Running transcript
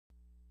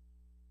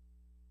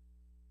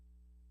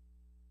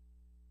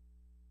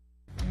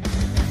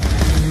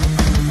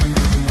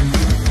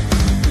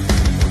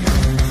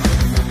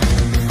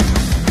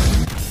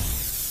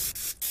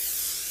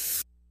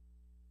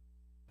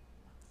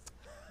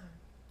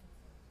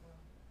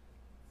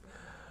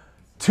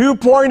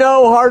2.0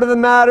 Heart of the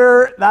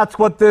Matter, that's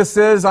what this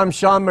is. I'm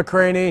Sean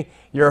McCraney,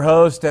 your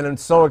host, and I'm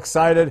so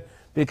excited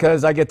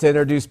because I get to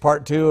introduce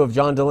part 2 of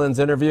John Dehlin's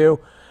interview,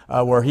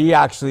 where he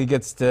actually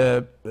gets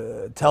to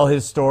tell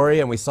his story,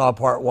 and we saw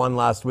part 1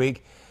 last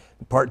week,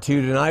 part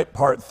 2 tonight,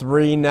 part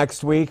 3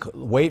 next week.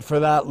 Wait for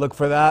that, look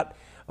for that.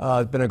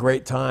 It's been a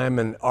great time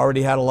and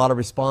already had a lot of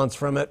response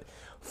from it.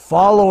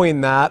 Following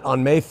that,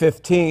 on May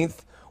 15th,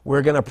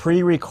 we're going to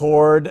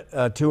pre-record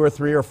 2 or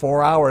 3 or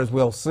 4 hours,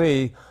 we'll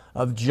see,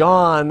 of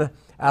John,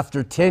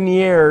 after 10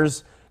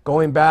 years,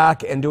 going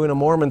back and doing a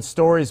Mormon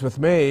Stories with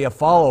me, a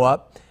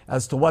follow-up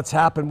as to what's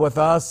happened with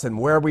us and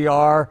where we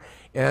are.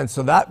 And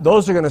so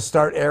those are going to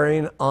start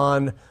airing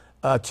on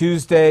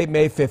Tuesday,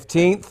 May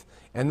 15th,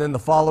 and then the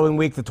following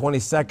week, the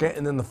 22nd,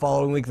 and then the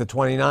following week, the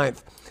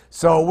 29th.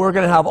 So we're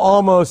going to have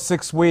almost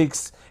 6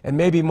 weeks and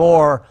maybe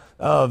more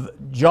of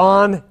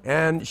John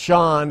and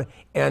Sean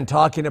and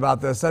talking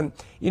about this. And,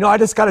 you know, I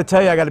just got to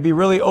tell you, I got to be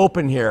really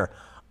open here.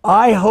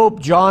 I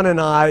hope John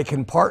and I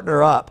can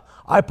partner up.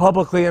 I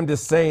publicly am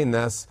just saying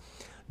this.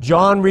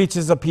 John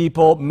reaches a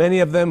people,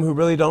 many of them who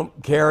really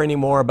don't care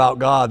anymore about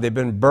God. They've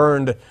been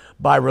burned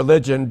by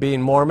religion,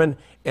 being Mormon.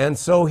 And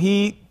so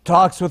he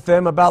talks with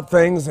them about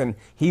things, and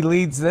he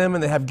leads them,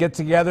 and they have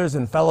get-togethers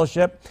and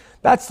fellowship.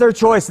 That's their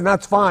choice, and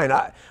that's fine.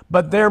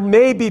 But there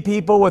may be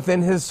people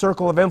within his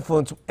circle of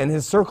influence, and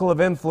his circle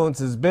of influence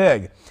is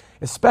big,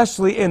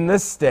 especially in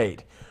this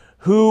state,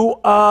 who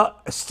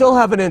still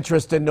have an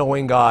interest in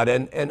knowing God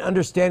and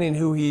understanding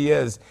who He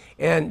is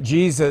and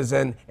Jesus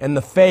and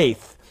the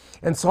faith.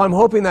 And so I'm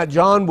hoping that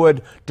John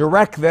would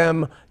direct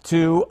them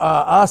to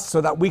us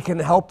so that we can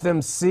help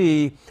them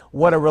see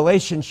what a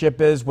relationship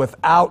is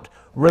without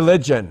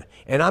religion.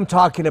 And I'm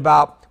talking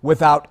about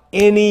without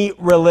any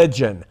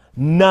religion.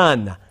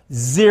 None.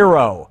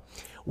 Zero.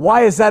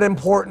 Why is that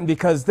important?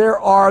 Because there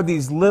are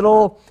these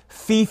little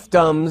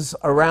fiefdoms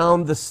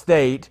around the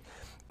state,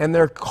 and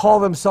they call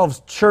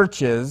themselves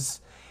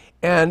churches,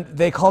 and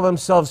they call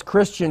themselves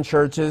Christian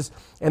churches,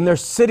 and they're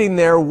sitting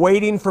there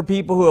waiting for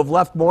people who have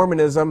left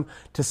Mormonism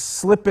to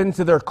slip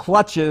into their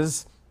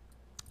clutches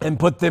and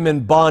put them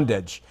in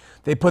bondage.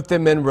 They put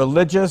them in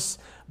religious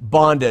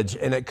bondage,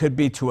 and it could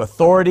be to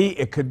authority,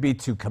 it could be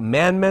to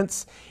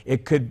commandments,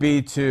 it could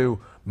be to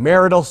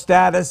marital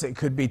status, it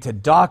could be to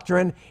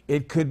doctrine,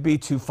 it could be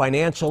to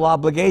financial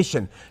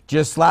obligation.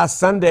 Just last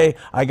Sunday,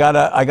 I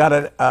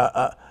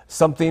got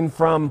something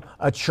from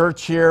a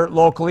church here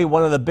locally,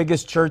 one of the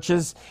biggest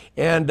churches,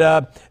 and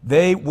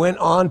they went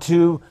on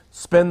to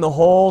spend the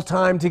whole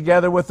time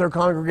together with their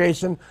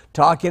congregation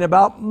talking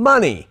about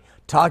money,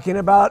 talking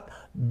about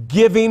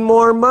giving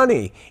more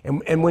money.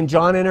 And when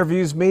John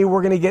interviews me,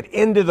 we're going to get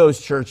into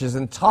those churches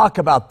and talk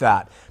about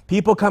that.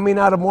 People coming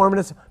out of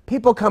Mormonism,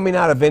 people coming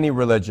out of any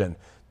religion,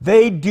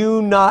 they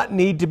do not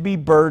need to be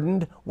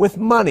burdened with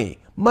money.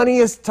 Money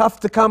is tough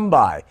to come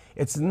by.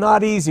 It's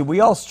not easy. We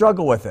all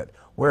struggle with it.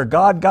 Where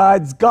God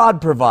guides,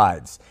 God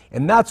provides.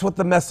 And that's what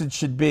the message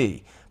should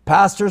be.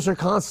 Pastors are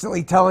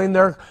constantly telling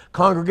their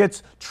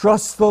congregates,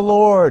 trust the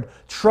Lord,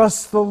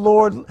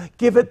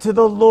 give it to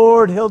the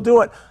Lord, He'll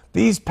do it.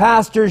 These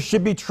pastors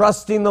should be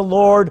trusting the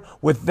Lord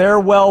with their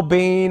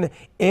well-being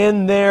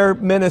in their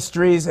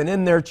ministries and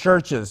in their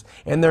churches,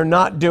 and they're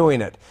not doing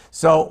it.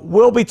 So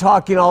we'll be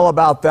talking all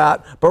about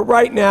that. But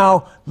right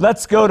now,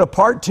 let's go to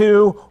part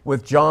 2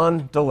 with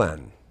John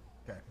Dehlin.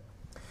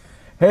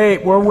 Hey,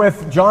 we're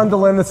with John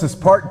Dehlin. This is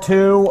part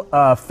 2,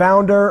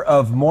 founder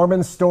of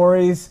Mormon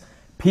Stories,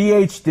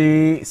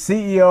 PhD,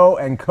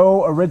 CEO, and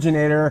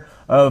co-originator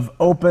of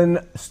Open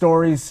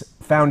Stories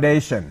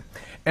Foundation.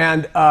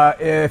 And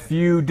if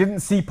you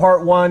didn't see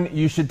part 1,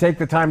 you should take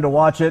the time to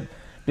watch it,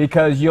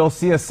 because you'll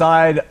see a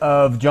side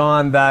of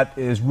John that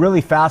is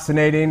really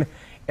fascinating,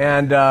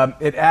 and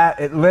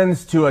it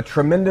lends to a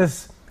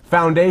tremendous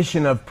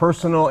foundation of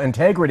personal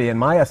integrity, in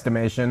my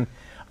estimation.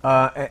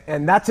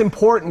 And that's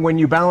important when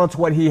you balance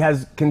what he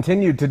has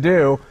continued to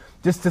do,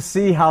 just to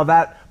see how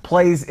that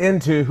plays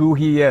into who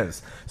he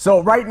is.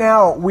 So right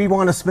now, we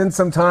want to spend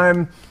some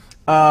time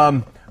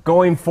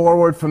going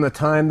forward from the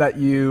time that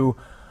you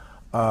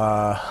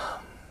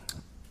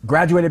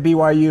graduated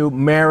BYU,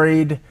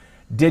 married,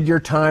 did your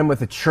time with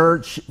the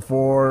church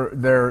for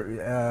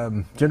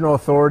their general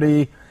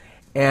authority,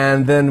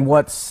 and then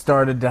what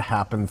started to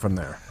happen from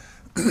there?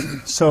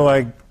 So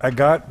I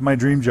got my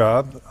dream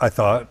job, I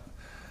thought,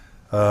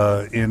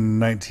 in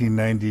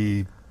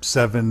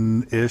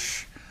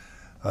 1997-ish.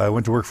 I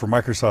went to work for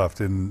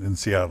Microsoft in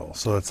Seattle.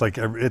 So it's like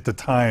at the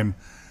time,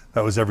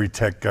 that was every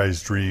tech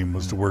guy's dream,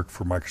 was to work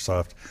for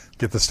Microsoft,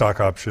 get the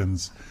stock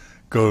options,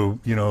 go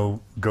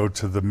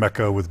to the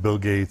Mecca with Bill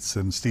Gates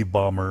and Steve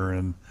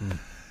Ballmer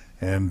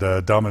and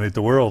dominate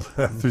the world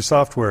through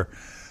software.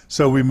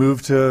 So we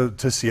moved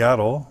to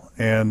Seattle,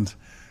 and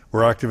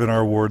we're active in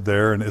our ward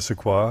there in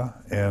Issaquah,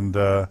 and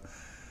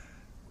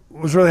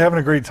was really having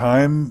a great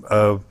time.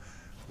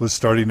 Was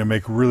starting to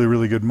make really,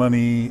 really good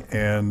money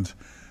and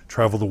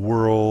travel the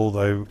world.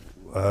 I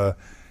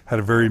had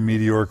a very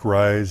meteoric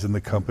rise in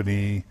the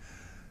company,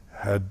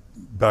 had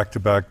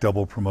back-to-back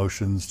double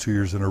promotions 2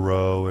 years in a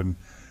row, and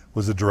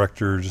was a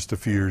director just a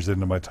few years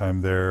into my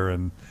time there,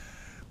 and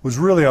was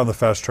really on the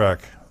fast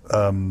track.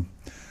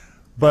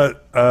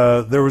 But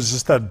there was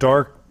just that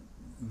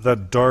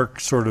dark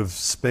sort of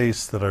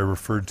space that I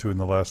referred to in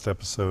the last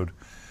episode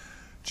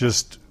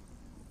just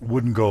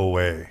wouldn't go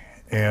away.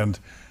 And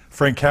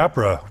Frank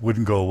Capra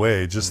wouldn't go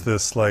away. Just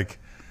this, like,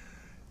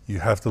 you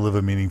have to live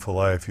a meaningful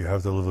life. You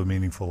have to live a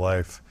meaningful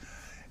life.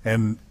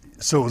 And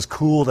so it was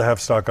cool to have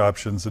stock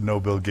options and know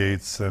Bill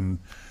Gates and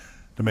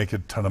to make a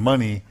ton of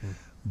money,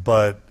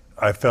 but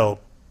I felt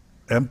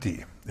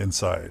empty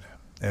inside,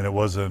 and it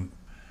wasn't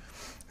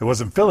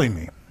filling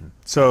me.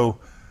 So,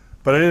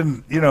 but I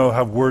didn't,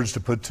 have words to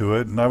put to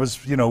it. And I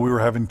was, we were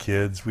having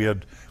kids. We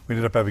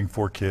ended up having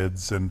 4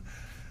 kids, and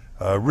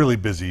really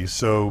busy.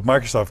 So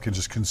Microsoft can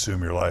just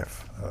consume your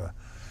life.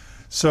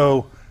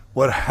 So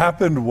what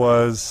happened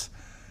was,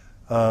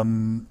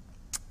 the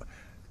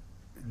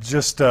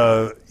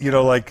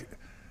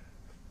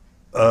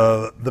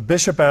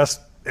bishop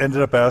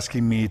ended up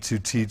asking me to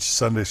teach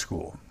Sunday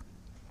school.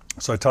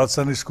 So I taught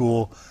Sunday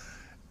school,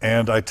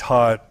 and I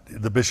taught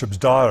the bishop's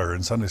daughter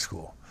in Sunday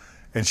school.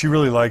 And she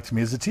really liked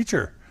me as a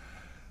teacher.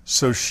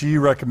 So she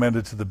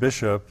recommended to the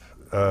bishop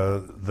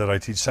that I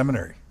teach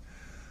seminary.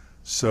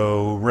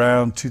 So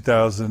around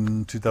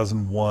 2000,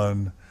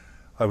 2001,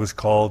 I was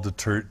called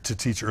to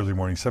teach early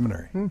morning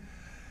seminary.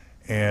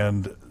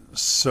 And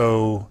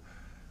so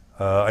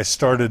I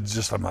started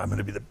I'm going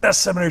to be the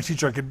best seminary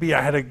teacher I could be.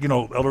 I had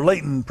Elder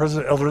Layton,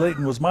 President Elder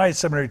Layton was my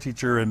seminary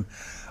teacher, and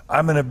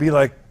I'm going to be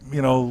like,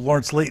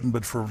 Lawrence Layton,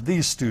 but for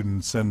these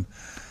students. And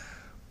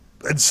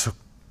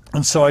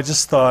so I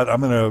just thought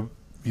I'm going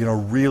to,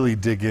 really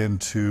dig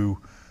into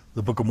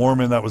the Book of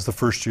Mormon. That was the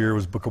first year,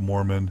 was Book of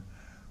Mormon.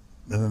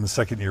 And then the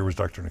second year was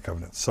Doctrine and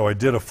Covenants. So I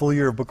did a full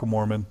year of Book of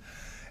Mormon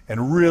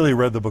and really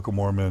read the Book of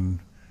Mormon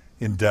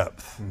in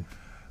depth.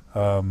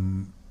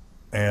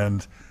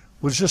 And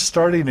was just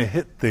starting to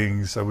hit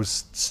things. I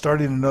was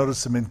starting to notice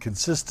some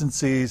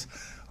inconsistencies.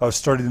 I was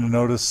starting to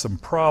notice some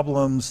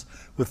problems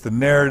with the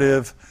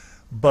narrative.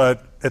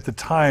 But at the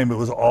time, it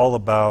was all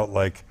about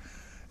like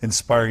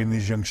inspiring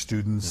these young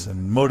students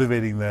and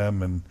motivating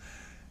them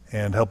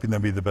and helping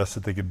them be the best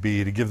that they could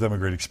be to give them a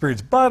great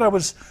experience. But I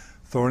was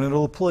throwing in a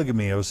little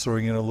polygamy. I was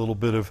throwing in a little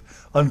bit of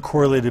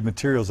uncorrelated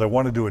materials. I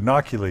wanted to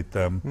inoculate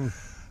them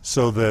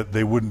so that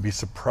they wouldn't be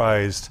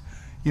surprised,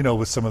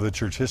 with some of the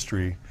church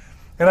history.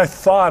 And I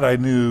thought I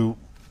knew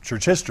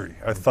church history.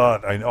 I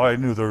thought I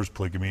knew there was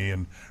polygamy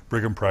and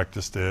Brigham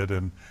practiced it,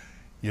 and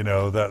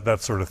that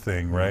sort of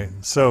thing, right?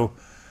 So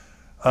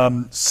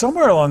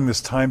somewhere along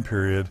this time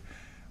period,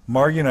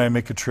 Margie and I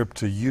make a trip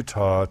to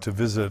Utah to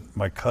visit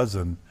my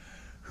cousin,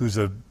 who's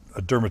a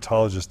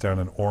dermatologist down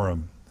in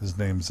Orem. His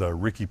name's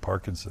Ricky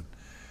Parkinson,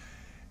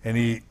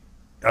 and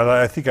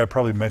I think I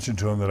probably mentioned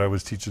to him that I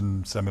was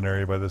teaching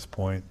seminary by this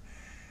point.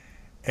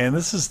 And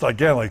this is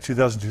again like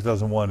 2000,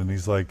 2001, and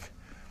he's like,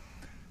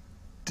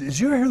 "Did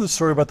you ever hear the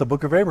story about the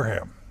Book of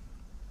Abraham?"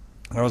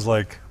 And I was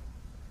like,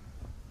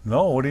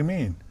 "No, what do you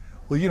mean?"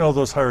 "Well,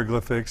 those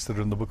hieroglyphics that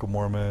are in the Book of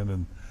Mormon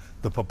and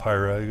the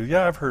papyri." I go,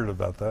 "Yeah, I've heard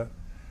about that."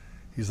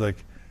 He's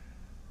like,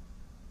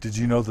 "Did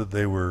you know that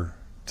they were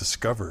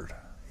discovered,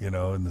 in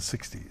the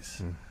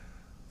 60s?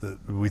 That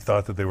we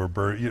thought that they were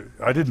burned."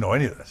 I didn't know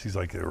any of this. He's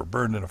like, "They were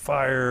burned in a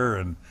fire,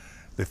 and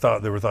they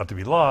were thought to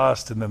be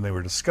lost, and then they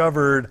were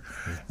discovered,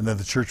 and then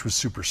the church was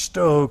super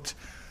stoked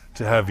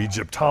to have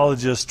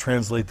Egyptologists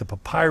translate the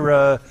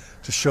papyri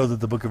to show that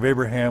the Book of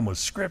Abraham was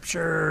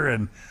scripture."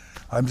 And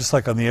I'm just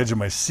like on the edge of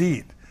my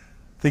seat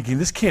thinking,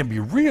 this can't be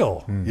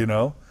real,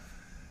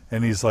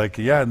 And he's like,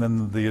 "Yeah," and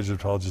then the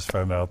Egyptologists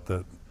found out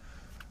that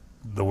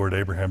the word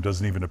Abraham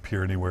doesn't even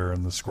appear anywhere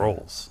in the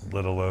scrolls,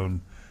 let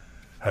alone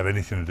have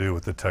anything to do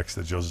with the text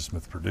that Joseph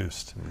Smith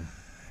produced.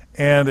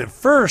 And at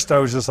first I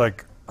was just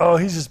like, oh,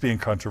 he's just being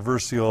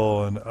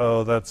controversial, and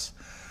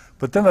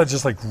but then that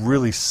just like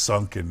really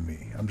sunk in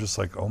me. I'm just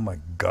like, oh my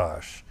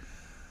gosh,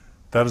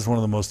 that is one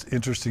of the most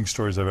interesting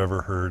stories I've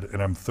ever heard,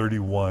 and I'm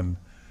 31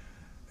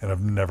 and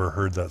I've never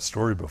heard that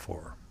story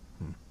before.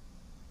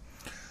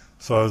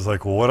 So I was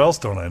like, well, what else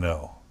don't I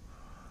know?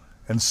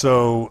 And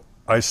so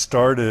I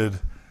started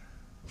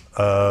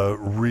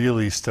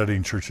really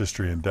studying church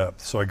history in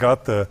depth. So I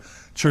got the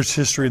Church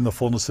History in the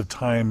Fullness of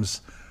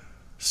Times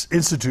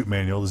Institute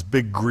manual, this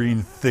big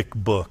green thick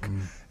book,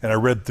 and I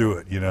read through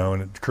it,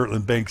 and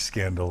Kirtland Bank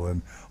scandal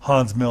and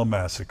Hans Mill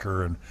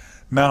massacre and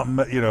and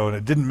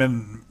it didn't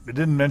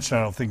mention,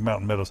 I don't think,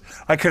 Mountain Meadows.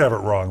 I could have it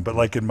wrong, but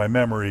like in my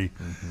memory,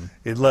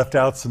 it left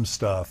out some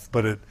stuff,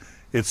 but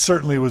it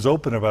certainly was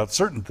open about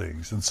certain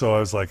things. And so I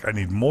was like, I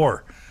need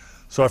more.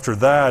 So after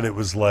that, it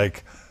was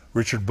like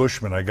Richard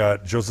Bushman. I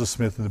got Joseph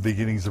Smith and the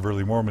Beginnings of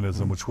Early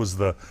Mormonism, which was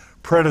the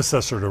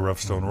predecessor to Rough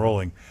Stone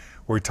Rolling,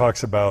 where he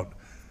talks about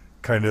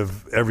kind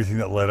of everything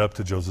that led up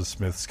to Joseph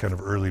Smith's kind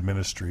of early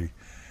ministry.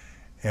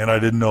 And I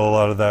didn't know a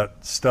lot of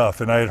that stuff.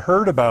 And I had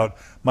heard about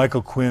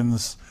Michael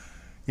Quinn's,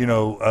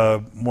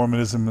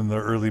 Mormonism in the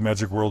Early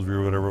Magic Worldview,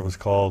 or whatever it was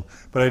called,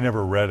 but I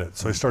never read it.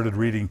 So I started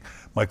reading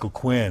Michael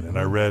Quinn, and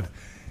I read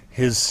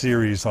his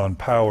series on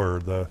power,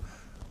 the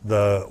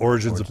the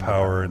origins of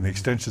power and the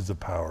extensions of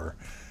power.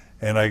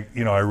 And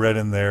I read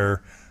in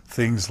there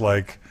things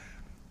like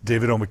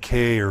David O.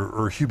 McKay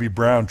or Hugh B.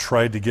 Brown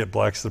tried to get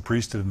blacks to the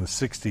priesthood in the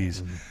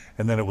 60s,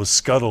 and then it was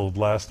scuttled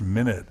last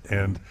minute.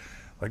 And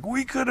like,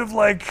 we could have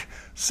like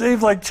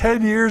saved like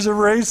 10 years of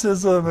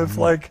racism if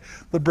like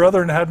the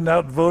Brethren hadn't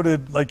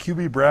outvoted like Hugh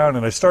B. Brown.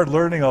 And I started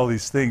learning all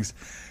these things,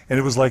 and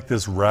it was like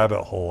this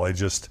rabbit hole.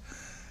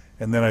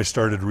 And then I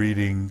started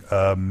reading,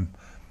 I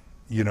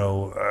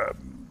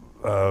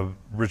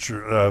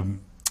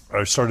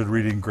started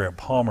reading Grant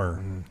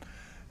Palmer,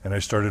 and I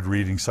started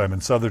reading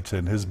Simon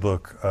Southerton, his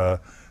book,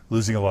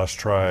 Losing a Lost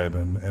Tribe,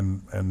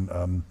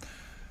 and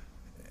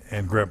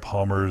Grant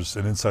Palmer's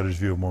An Insider's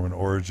View of Mormon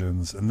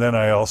Origins. And then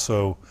I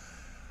also,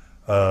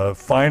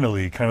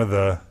 finally, kind of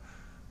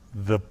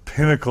the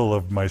pinnacle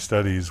of my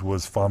studies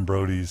was Fawn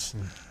Brody's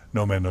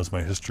No Man Knows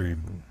My History.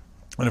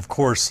 And of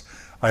course,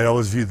 I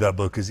always viewed that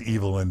book as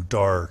evil and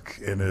dark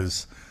and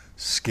as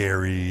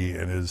scary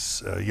and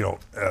as,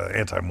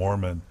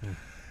 anti-Mormon.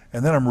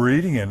 And then I'm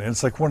reading it, and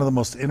it's like one of the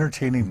most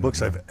entertaining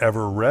books I've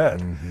ever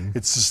read.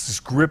 It's just this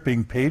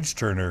gripping page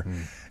turner,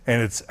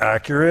 and it's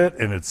accurate,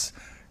 and it's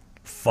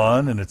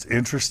fun, and it's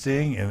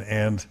interesting,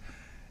 and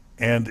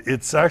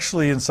it's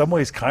actually in some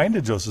ways kind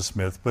of Joseph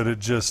Smith, but it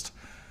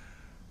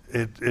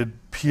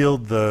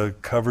peeled the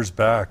covers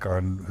back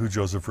on who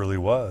Joseph really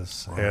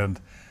was. Wow.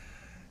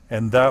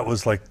 And that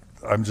was like,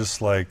 I'm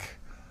just like,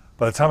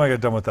 by the time I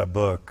got done with that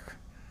book,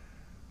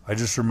 I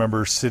just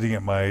remember sitting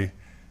at my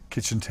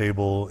kitchen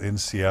table in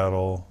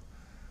Seattle,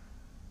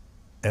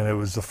 and it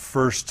was the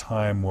first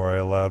time where I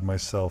allowed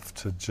myself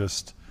to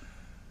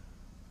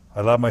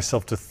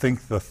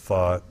think the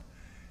thought,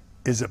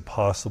 is it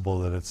possible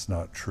that it's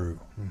not true?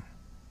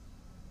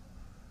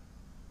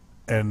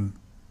 And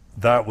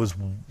that was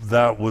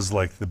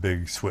like the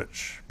big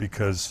switch,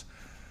 because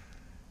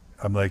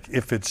I'm like,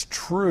 if it's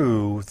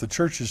true, if the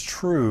church is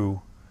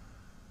true,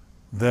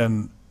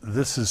 then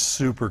this is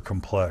super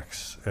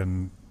complex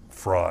and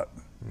fraught.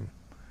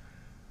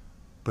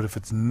 But if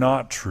it's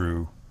not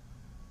true,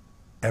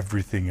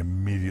 everything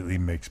immediately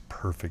makes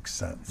perfect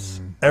sense.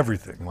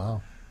 Everything.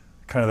 Wow.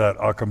 Kind of that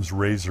Occam's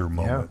razor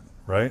moment,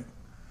 right?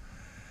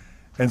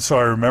 And so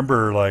I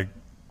remember like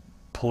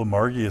pulling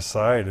Margie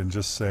aside and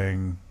just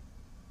saying,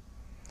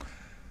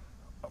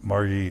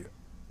 Margie,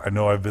 I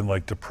know I've been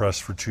like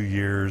depressed for 2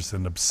 years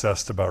and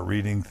obsessed about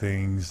reading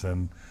things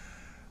and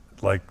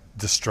like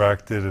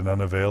distracted and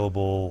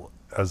unavailable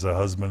as a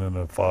husband and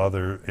a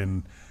father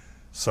in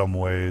some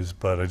ways,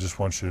 but I just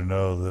want you to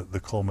know that the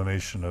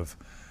culmination of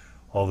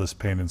all this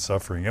pain and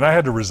suffering, and I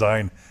had to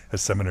resign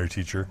as seminary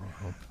teacher.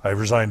 I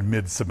resigned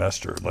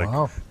mid-semester, like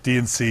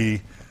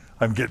D&C,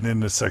 I'm getting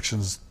into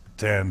sections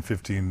 10,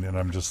 15, and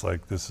I'm just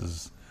like, this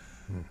is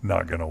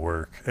not gonna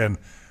work. And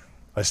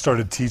I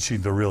started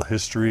teaching the real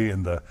history,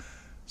 and the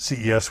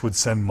CES would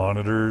send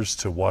monitors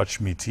to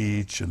watch me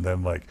teach, and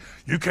then like,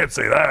 you can't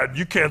say that,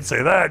 you can't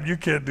say that, you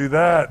can't do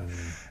that.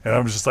 And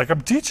I'm just like,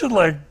 I'm teaching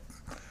like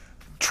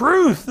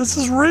truth, this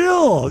is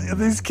real,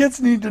 these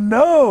kids need to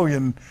know,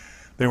 and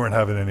they weren't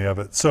having any of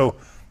it. So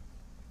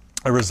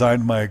I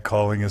resigned my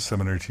calling as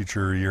seminary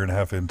teacher a year and a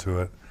half into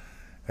it,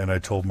 and I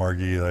told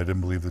Margie that I didn't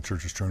believe the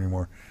church was true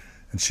anymore,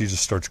 and she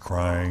just starts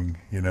crying,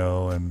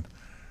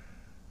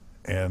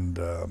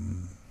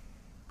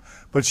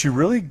 but she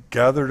really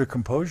gathered a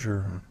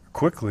composure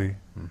quickly,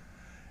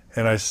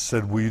 and I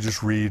said, will you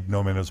just read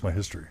No Man Knows My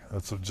History?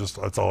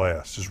 That's all I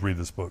asked, just read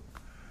this book.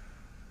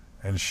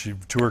 And she,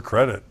 to her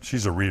credit,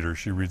 she's a reader.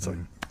 She reads like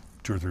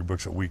 2 or 3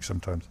 books a week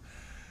sometimes.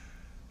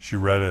 She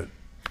read it.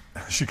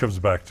 She comes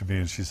back to me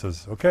and she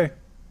says, okay,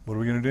 what are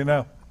we going to do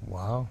now?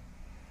 Wow.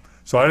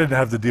 So I didn't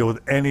have to deal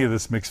with any of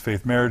this mixed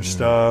faith marriage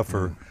stuff,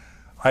 or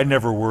I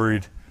never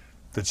worried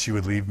that she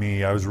would leave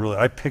me.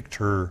 I picked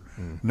her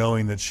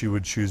knowing that she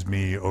would choose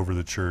me over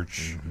the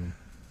church.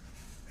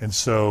 And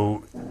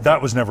so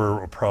that was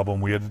never a problem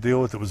we had to deal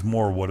with. It was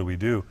more, what do we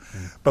do?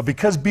 But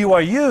because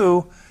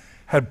BYU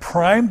had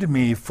primed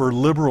me for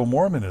liberal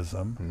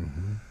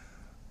Mormonism,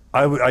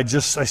 I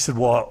said,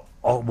 well,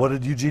 what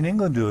did Eugene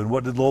England do, and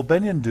what did Lowell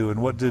Bennion do,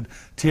 and what did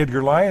T.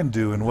 Edgar Lyon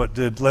do, and what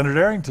did Leonard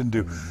Arrington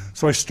do?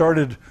 So I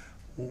started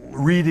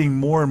reading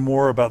more and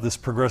more about this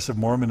progressive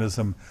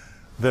Mormonism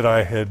that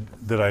I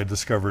had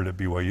discovered at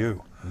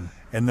BYU.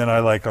 And then I,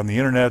 like, on the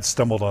internet,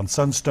 stumbled on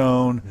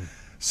Sunstone,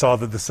 saw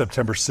that the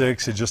September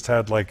 6th had just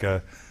had like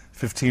a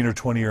 15 or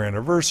 20 year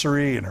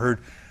anniversary, and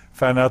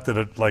found out that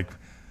it, like,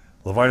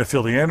 Lavina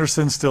Fielding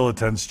Anderson still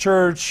attends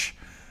church.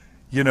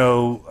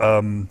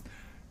 Maxine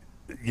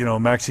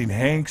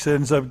Hanks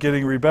ends up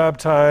getting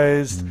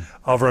rebaptized.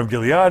 Avram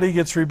Gileadi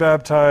gets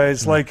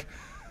rebaptized. Like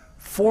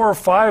 4 or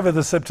 5 of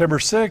the September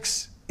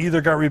 6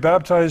 either got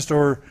rebaptized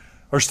or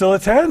still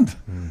attend.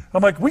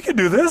 I'm like, we could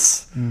do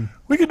this.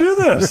 We could do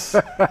this.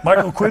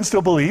 Michael Quinn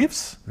still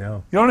believes.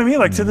 Yeah. You know what I mean?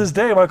 Like to this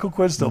day, Michael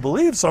Quinn still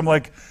believes. So I'm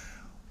like,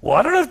 well,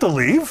 I don't have to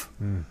leave.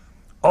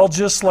 I'll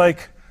just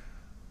like,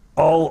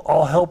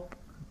 I'll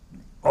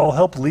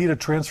help lead a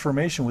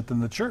transformation within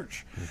the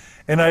church.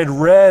 And I had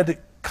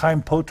read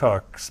Chaim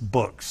Potok's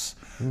books,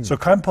 So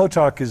Chaim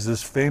Potok is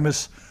this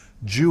famous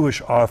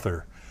Jewish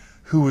author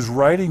who was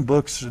writing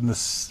books in the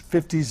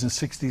 50s and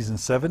 60s and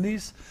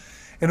 70s.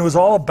 And it was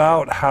all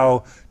about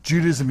how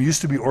Judaism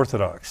used to be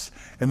Orthodox.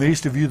 And they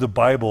used to view the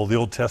Bible, the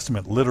Old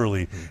Testament,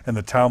 literally, and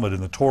the Talmud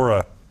and the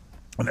Torah,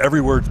 and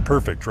every word's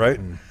perfect, right?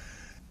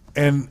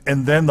 And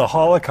then the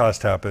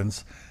Holocaust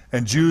happens,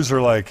 and Jews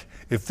are like,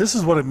 if this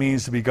is what it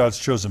means to be God's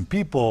chosen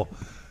people,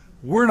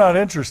 we're not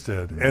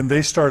interested. And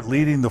they start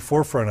leading the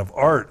forefront of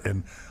art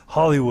and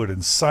Hollywood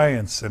and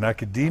science and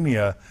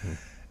academia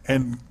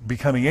and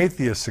becoming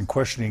atheists and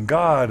questioning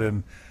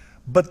God.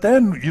 But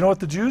then, you know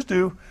what the Jews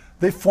do?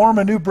 They form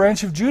a new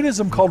branch of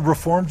Judaism called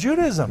Reform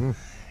Judaism.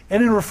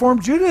 And in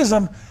Reform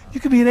Judaism, you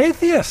can be an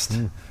atheist.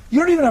 You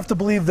don't even have to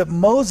believe that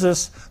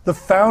Moses, the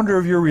founder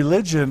of your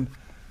religion,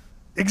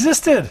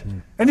 existed.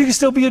 And you can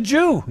still be a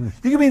Jew.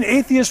 You can be an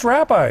atheist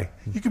rabbi.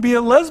 You could be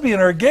a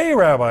lesbian or a gay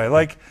rabbi.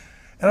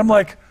 And I'm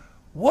like,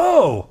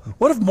 whoa,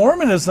 what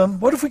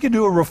if we could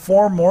do a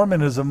Reform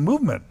Mormonism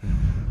movement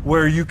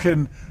where you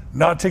can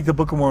not take the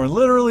Book of Mormon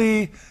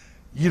literally,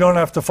 you don't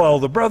have to follow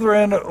the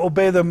brethren,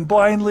 obey them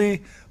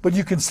blindly, but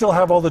you can still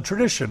have all the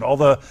tradition, all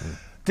the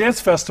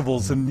dance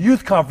festivals and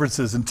youth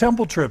conferences and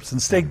temple trips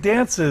and stake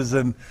dances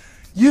and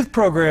youth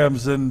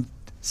programs and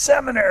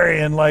seminary.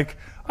 And I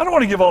don't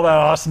want to give all that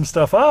awesome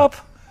stuff up.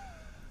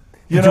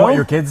 You want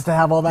your kids to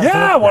have all that?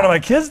 Yeah, I wanted my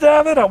kids to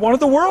have it. I wanted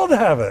the world to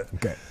have it.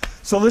 Okay.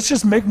 So let's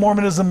just make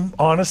Mormonism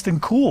honest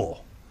and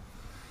cool.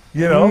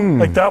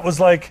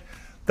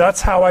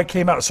 That's how I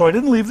came out. So I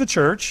didn't leave the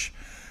church.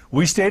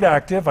 We stayed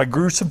active. I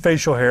grew some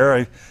facial hair.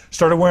 I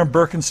started wearing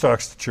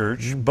Birkenstocks to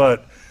church,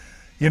 but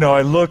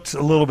I looked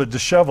a little bit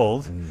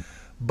disheveled.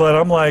 But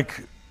I'm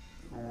like,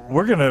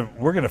 we're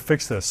gonna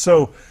fix this.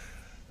 So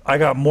I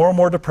got more and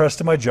more depressed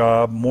in my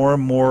job, more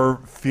and more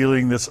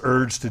feeling this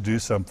urge to do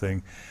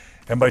something.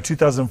 And by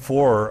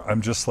 2004,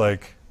 I'm just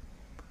like,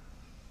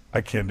 I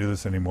can't do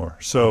this anymore.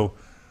 So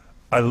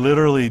I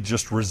literally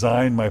just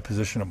resigned my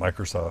position at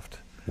Microsoft.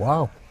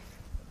 Wow.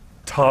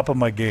 Top of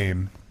my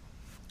game.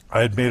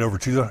 I had made over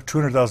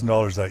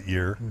 $200,000 that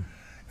year.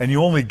 And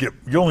you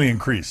only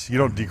increase. You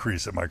don't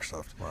decrease at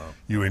Microsoft. Wow.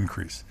 You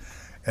increase.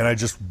 And I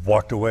just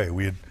walked away.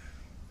 We had,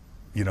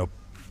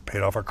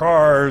 paid off our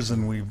cars,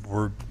 and we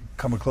were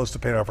coming close to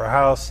paying off our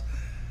house.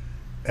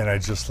 And I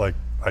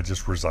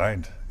just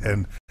resigned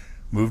and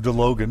moved to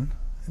Logan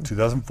in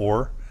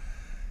 2004.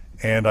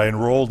 And I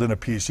enrolled in a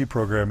PhD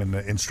program in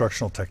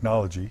instructional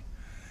technology,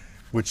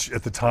 which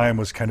at the time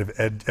was kind of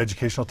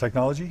educational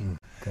technology.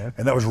 Okay.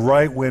 And that was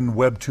right when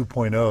Web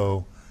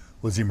 2.0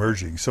 was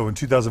emerging. So in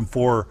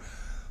 2004,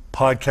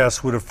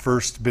 podcasts would have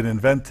first been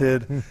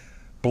invented,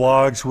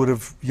 blogs would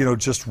have,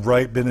 just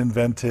been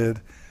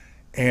invented.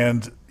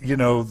 And,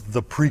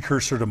 the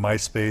precursor to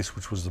MySpace,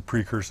 which was the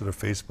precursor to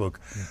Facebook,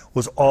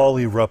 was all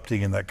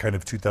erupting in that kind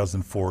of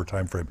 2004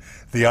 timeframe.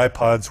 The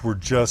iPods were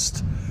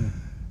just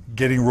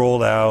getting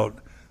rolled out.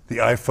 The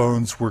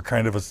iPhones were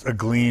kind of a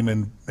gleam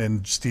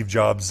in Steve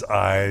Jobs'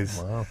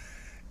 eyes. Wow.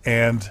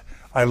 And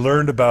I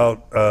learned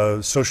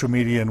about social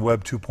media and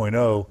Web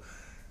 2.0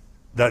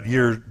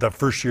 that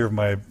first year of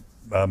my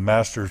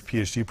master's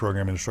PhD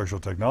program in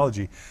instructional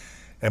technology.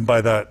 And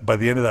by the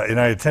end of that, and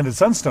I attended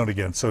Sunstone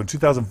again. So in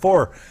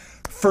 2004,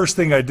 first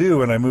thing I do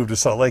when I moved to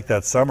Salt Lake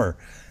that summer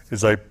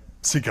is I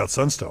seek out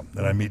Sunstone.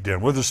 And I meet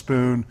Dan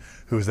Witherspoon,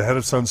 who is the head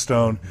of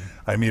Sunstone.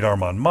 I meet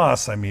Armand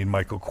Moss. I meet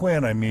Michael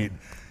Quinn. I meet,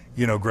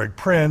 Greg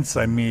Prince.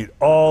 I meet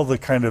all the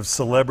kind of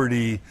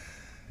celebrity,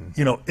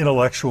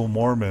 intellectual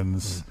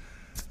Mormons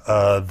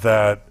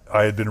that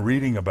I had been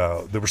reading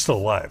about. They were still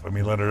alive. I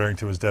mean, Leonard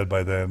Arrington was dead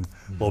by then.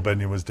 Lowell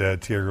Benyon was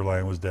dead. T. Edgar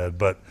Lyon was dead.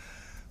 But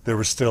there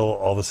were still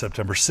all the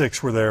September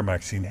 6 were there,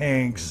 Maxine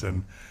Hanks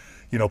and,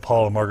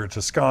 Paul and Margaret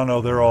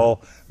Toscano. They're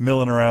all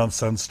milling around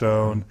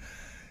Sunstone.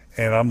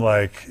 And I'm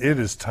like, it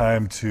is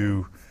time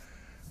to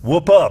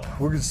whoop up.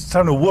 It's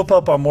time to whoop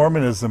up on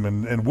Mormonism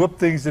and whip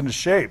things into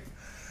shape.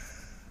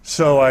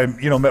 So I,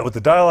 met with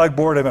the Dialogue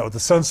Board. I met with the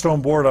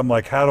Sunstone Board. I'm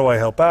like, how do I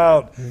help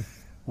out?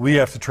 We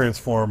have to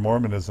transform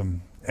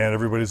Mormonism. And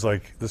everybody's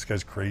like, this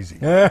guy's crazy.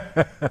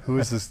 Who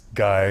is this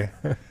guy?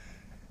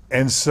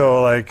 And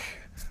so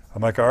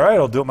I'm like, all right,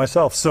 I'll do it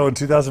myself. So in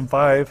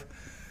 2005,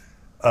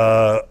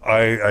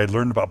 I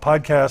learned about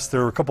podcasts.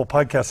 There were a couple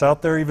podcasts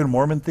out there, even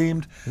Mormon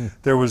themed.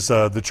 There was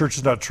The Church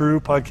Is Not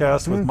True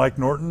podcast with Mike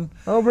Norton.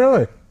 Oh,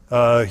 really?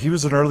 He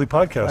was an early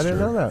podcaster. I didn't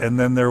know that. And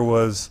then there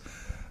was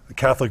the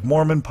Catholic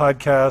Mormon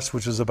podcast,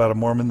 which is about a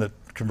Mormon that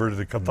converted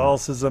to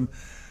Catholicism.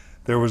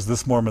 There was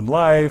This Mormon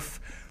Life.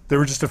 There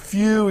were just a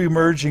few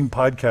emerging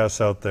podcasts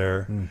out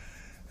there.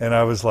 And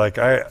I was like,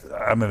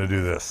 I'm going to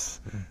do this.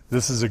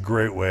 This is a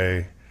great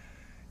way.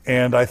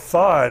 And I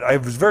thought, I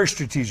was very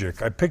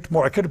strategic. I picked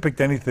more, I could have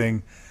picked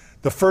anything.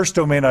 The first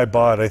domain I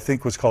bought, I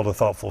think, was called A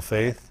Thoughtful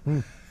Faith,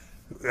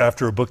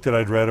 after a book that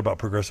I'd read about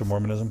progressive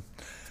Mormonism.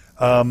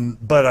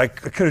 But I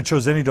could have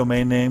chose any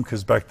domain name,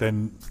 because back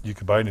then you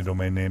could buy any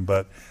domain name.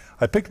 But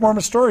I picked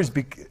Mormon Stories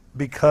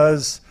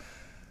because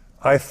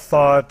I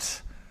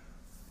thought,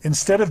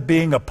 instead of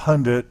being a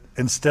pundit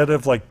instead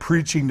of like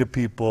preaching to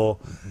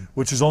people,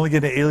 which is only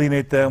going to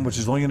alienate them, which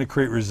is only going to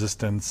create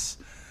resistance,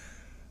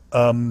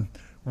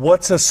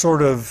 what's a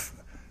sort of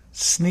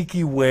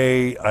sneaky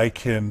way I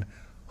can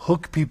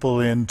hook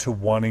people into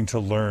wanting to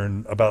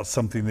learn about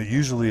something that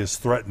usually is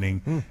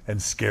threatening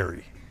and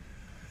scary?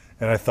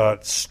 And I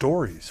thought,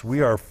 stories.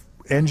 We are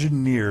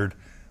engineered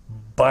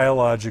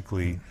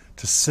biologically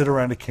to sit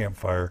around a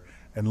campfire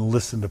and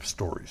listen to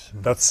stories.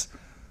 That's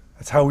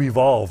how we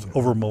evolved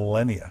over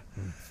millennia.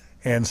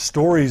 And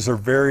stories are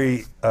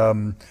very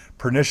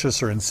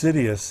pernicious or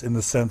insidious in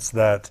the sense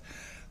that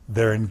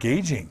they're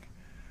engaging.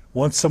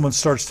 Once someone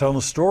starts telling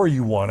a story,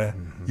 you want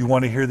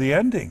to hear the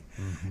ending.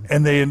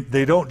 And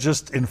they don't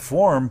just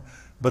inform,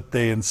 but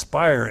they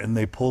inspire and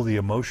they pull the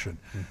emotion.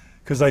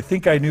 Because I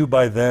think I knew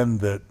by then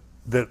that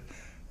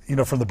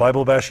from the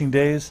Bible bashing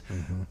days,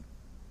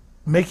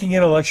 making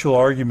intellectual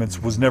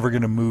arguments was never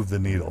going to move the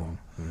needle.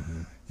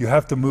 You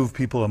have to move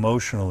people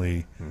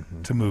emotionally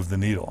to move the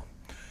needle.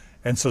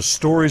 And so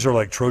stories are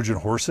like Trojan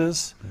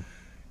horses.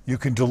 You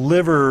can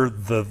deliver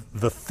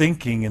the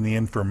thinking and the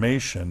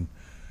information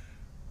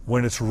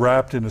when it's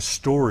wrapped in a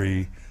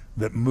story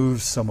that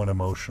moves someone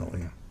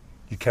emotionally.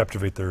 You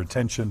captivate their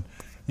attention,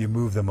 you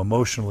move them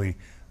emotionally,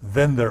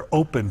 then they're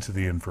open to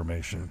the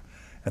information.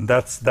 And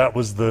that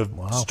was the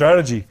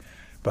strategy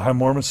behind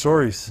Mormon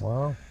Stories.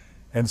 Wow.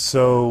 And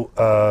so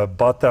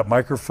bought that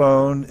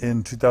microphone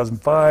in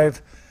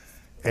 2005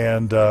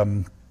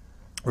 and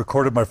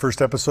recorded my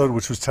first episode,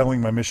 which was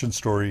telling my mission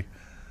story.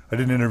 I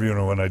didn't interview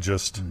anyone, I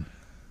just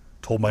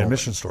told my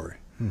mission story.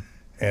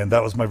 And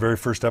that was my very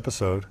first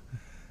episode.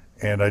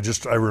 And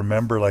I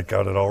remember like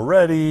got it all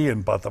ready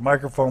and bought the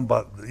microphone,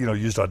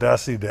 used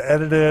Audacity to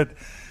edit it,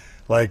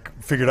 like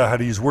figured out how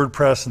to use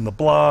WordPress and the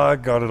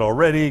blog, got it all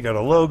ready, got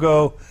a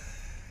logo.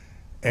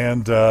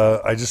 And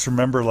I just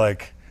remember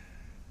like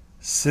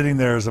sitting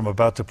there as I'm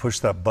about to push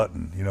that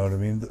button, you know what I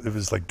mean? It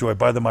was like, do I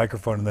buy the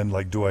microphone and then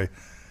like, do I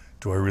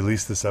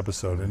release this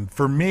episode? And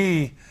for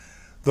me,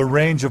 the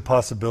range of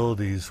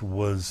possibilities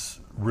was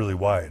really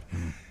wide.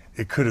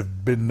 It could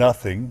have been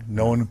nothing.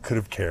 No one could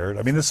have cared.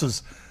 I mean,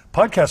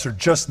 podcasts are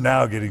just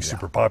now getting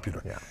super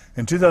popular.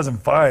 In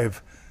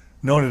 2005,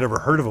 no one had ever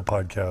heard of a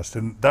podcast,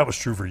 and that was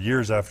true for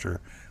years after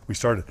we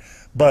started.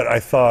 But I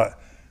thought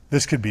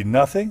this could be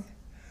nothing,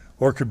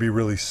 or it could be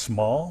really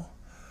small,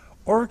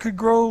 or it could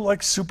grow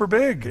like super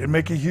big and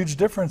make a huge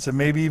difference and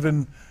maybe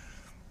even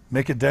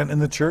make a dent in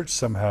the church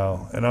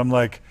somehow. And I'm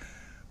like,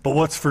 but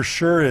what's for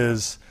sure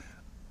is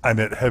I'm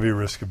at heavy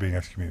risk of being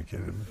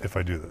excommunicated if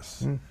I do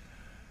this.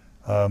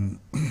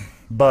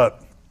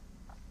 But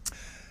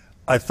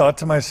I thought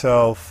to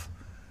myself,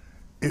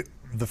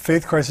 the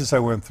faith crisis I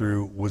went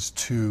through was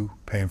too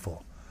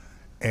painful.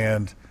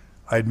 And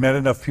I'd met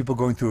enough people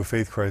going through a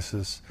faith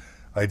crisis.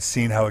 I'd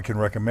seen how it can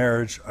wreck a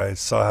marriage. I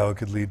saw how it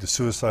could lead to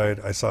suicide.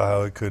 I saw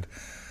how it could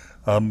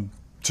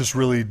just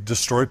really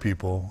destroy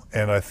people.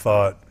 And I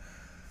thought,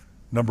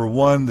 number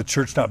one, the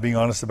church not being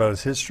honest about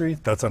its history,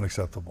 that's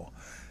unacceptable.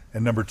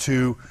 And number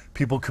two,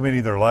 people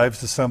committing their lives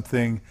to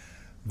something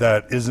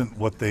that isn't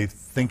what they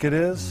think it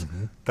is,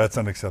 that's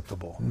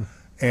unacceptable.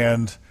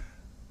 And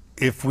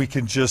if we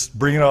can just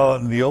bring it all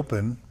out in the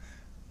open,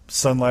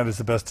 sunlight is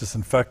the best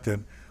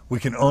disinfectant, we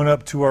can own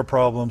up to our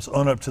problems,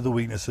 own up to the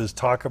weaknesses,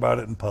 talk about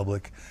it in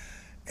public,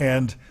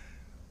 and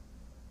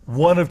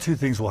one of two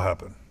things will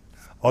happen.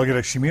 I'll get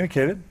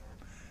excommunicated,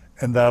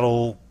 and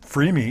that'll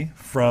free me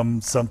from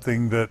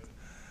something that,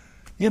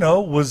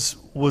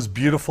 was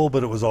beautiful,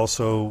 but it was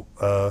also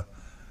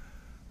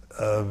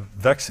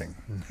vexing.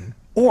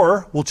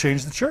 Or we'll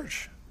change the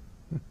church.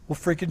 We'll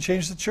freaking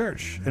change the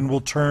church, and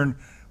we'll turn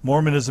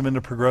Mormonism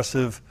into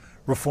progressive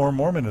reform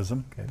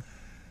Mormonism.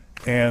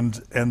 And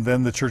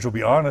then the church will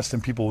be honest,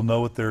 and people will know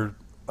what they're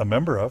a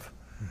member of,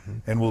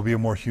 and will be a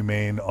more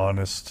humane,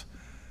 honest,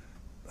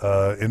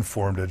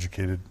 informed,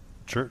 educated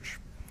church.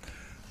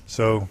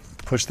 So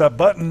pushed that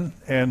button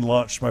and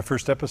launched my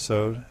first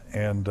episode,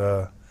 and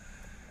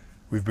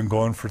we've been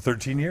going for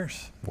 13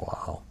 years.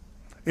 Wow.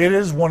 It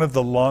is one of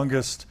the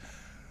longest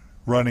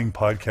running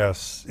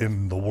podcasts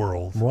in the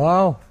world.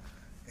 Wow.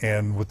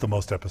 And with the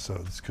most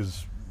episodes,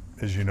 because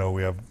as you know,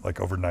 we have like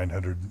over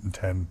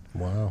 910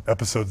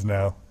 episodes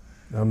now.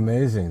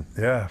 Amazing.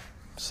 Yeah.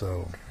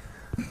 So.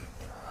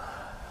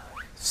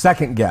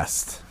 Second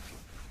guest.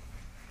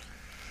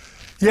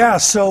 Yeah.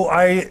 So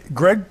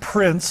Greg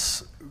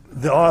Prince,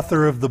 the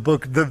author of the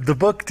book, the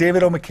book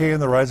David O. McKay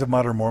and the Rise of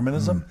Modern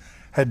Mormonism,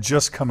 had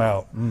just come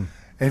out. And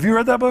have you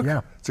read that book?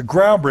 Yeah. It's a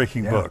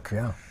groundbreaking book.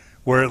 Yeah.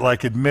 Where it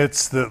like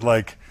admits that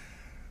like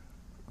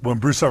when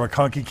Bruce R.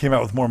 McConkie came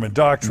out with Mormon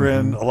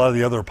doctrine, a lot of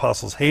the other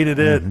apostles hated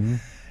it,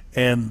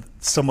 and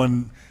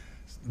someone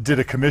did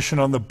a commission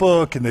on the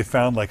book, and they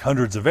found like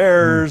hundreds of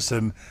errors,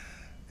 and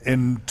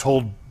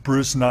told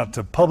Bruce not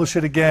to publish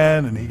it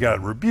again, and he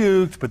got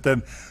rebuked. But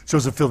then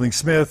Joseph Fielding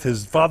Smith,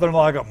 his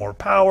father-in-law, got more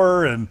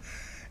power and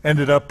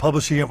ended up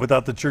publishing it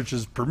without the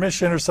church's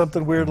permission or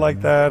something weird like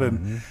that.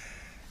 And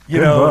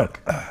Good book.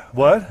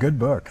 What? Good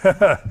book.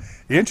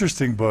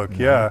 Interesting book,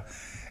 yeah.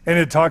 And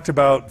it talked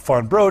about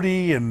Fawn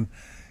Brody and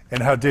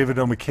how David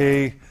O.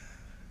 McKay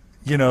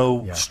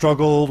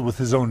struggled with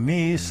his own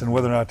niece and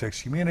whether or not to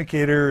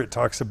excommunicate her. It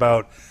talks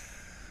about,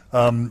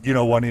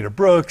 Juanita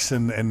Brooks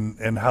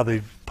and how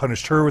they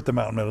punished her with the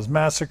Mountain Meadows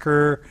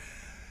Massacre,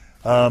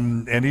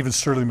 and even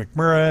Sterling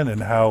McMurrin,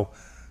 and how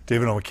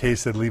David O. McKay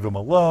said, leave him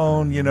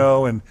alone,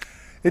 and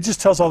it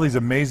just tells all these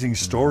amazing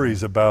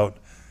stories about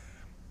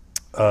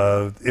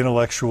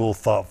intellectual,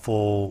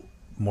 thoughtful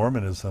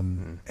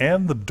Mormonism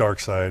and the dark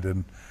side.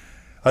 And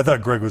I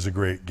thought Greg was a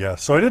great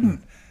guest. So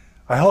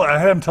I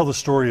had him tell the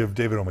story of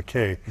David O.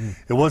 McKay.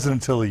 It wasn't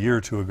until a year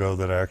or two ago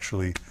that I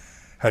actually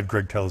had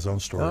Greg tell his own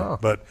story. Oh.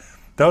 But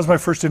that was my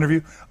first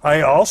interview.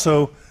 I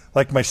also,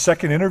 my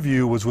second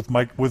interview was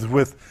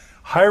with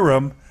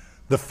Hiram,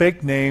 the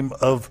fake name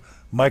of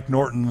Mike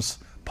Norton's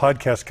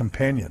podcast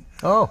companion.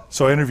 Oh.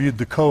 So I interviewed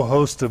the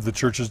co-host of the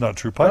Church Is Not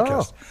True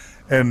podcast.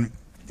 And,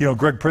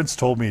 Greg Prince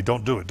told me,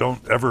 don't do it.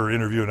 Don't ever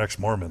interview an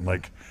ex-Mormon.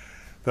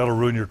 That'll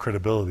ruin your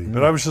credibility.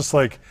 But I was just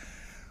like,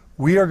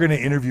 we are going to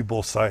interview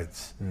both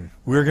sides.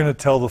 We're going to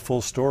tell the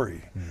full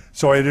story.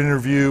 So I'd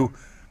interview,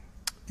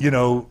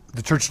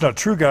 the Church Is Not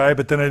True guy,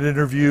 but then I'd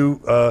interview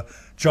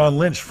John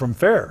Lynch from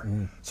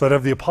FAIR. So I'd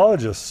have the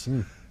apologists,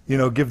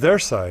 give their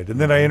side. And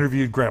then I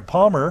interviewed Grant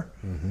Palmer,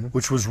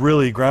 which was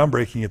really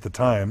groundbreaking at the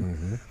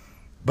time.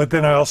 But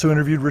then I also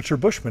interviewed Richard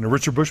Bushman, and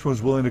Richard Bushman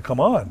was willing to come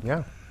on.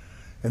 Yeah.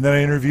 And then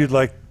I interviewed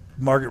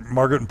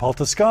Margaret and Paul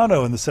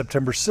Toscano in the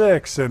September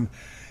 6, and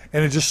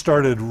it just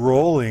started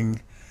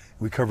rolling.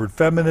 We covered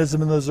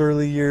feminism in those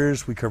early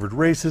years. We covered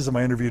racism.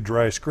 I interviewed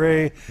Darius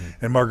Gray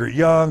and Margaret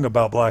Young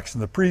about blacks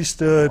in the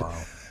priesthood. Wow.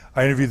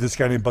 I interviewed this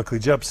guy named Buckley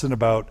Jepson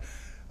about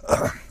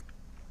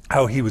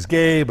how he was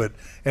gay, but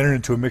entered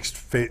into a mixed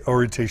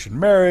orientation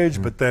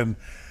marriage, but then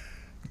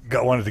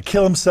wanted to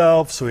kill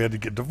himself, so he had to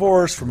get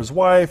divorced from his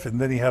wife, and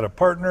then he had a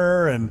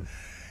partner. And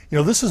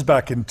this was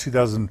back in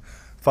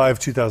 2005,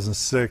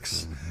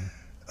 2006.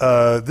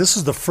 This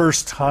is the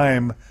first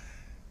time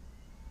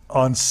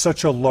on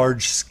such a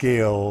large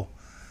scale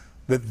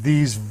that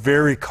these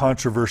very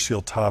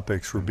controversial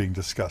topics were being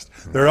discussed.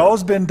 There had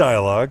always been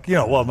dialogue,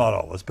 well, not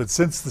always, but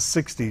since the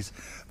 60s,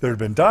 there had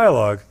been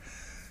dialogue.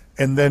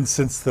 And then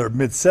since the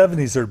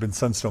mid-70s, there had been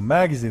Sunstone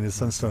Magazine and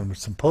Sunstone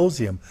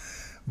Symposium.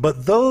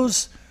 But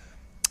those,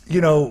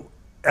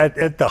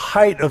 at the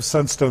height of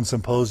Sunstone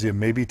Symposium,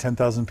 maybe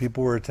 10,000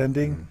 people were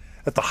attending.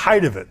 At the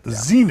height of it, the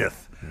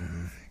zenith.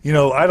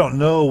 I don't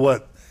know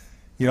what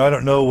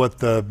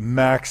the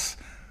max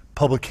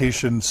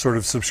publication sort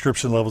of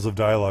subscription levels of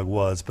dialogue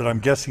was, but I'm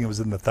guessing it was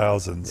in the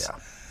thousands. Yeah.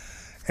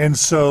 And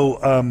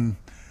so,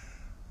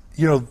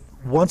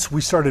 once we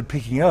started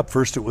picking up,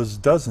 first it was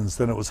dozens,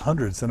 then it was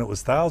hundreds, then it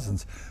was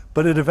thousands,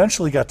 but it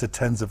eventually got to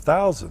tens of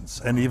thousands.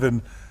 And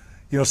even,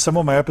 some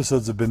of my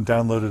episodes have been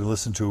downloaded and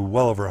listened to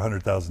well over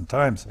 100,000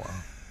 times. Wow.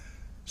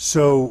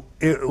 So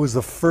it was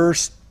the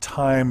first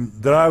time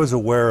that I was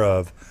aware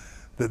of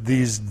that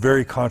these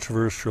very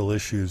controversial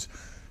issues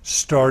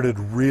started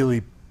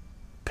really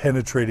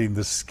penetrating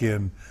the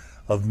skin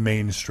of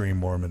mainstream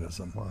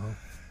Mormonism. Wow.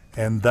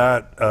 And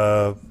that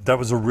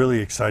was a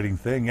really exciting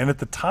thing. And at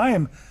the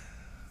time,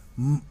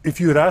 if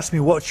you had asked me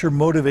what's your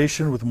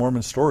motivation with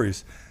Mormon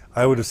stories,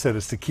 I would have said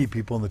it's to keep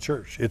people in the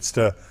church. It's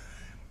to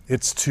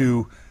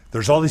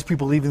there's all these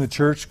people leaving the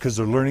church because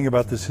they're learning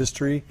about this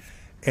history,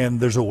 and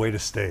there's a way to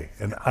stay,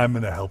 and I'm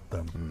going to help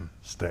them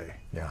stay.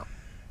 Yeah.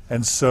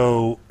 And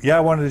so, I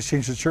wanted to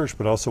change the church,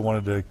 but also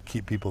wanted to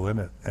keep people in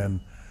it.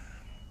 And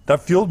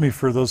that fueled me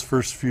for those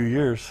first few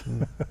years.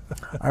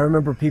 I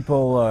remember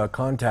people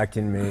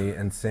contacting me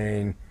and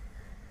saying,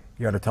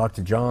 you got to talk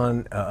to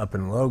John up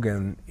in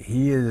Logan.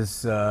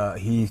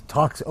 He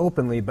talks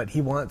openly, but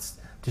he wants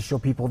to show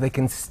people they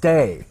can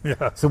stay.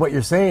 Yeah. So what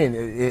you're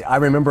saying, I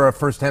remember a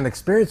firsthand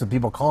experience with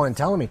people calling and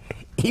telling me,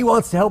 he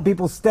wants to help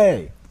people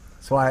stay.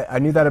 So I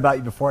knew that about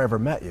you before I ever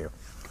met you.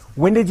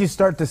 When did you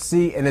start to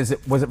see, and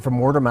was it from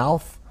word of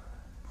mouth?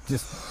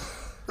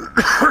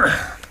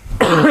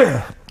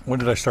 When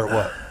did I start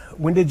what?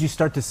 When did you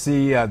start to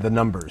see the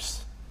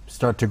numbers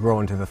start to grow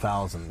into the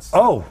thousands?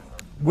 Oh,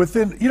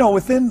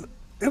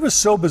 it was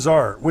so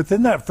bizarre.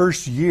 Within that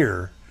first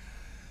year,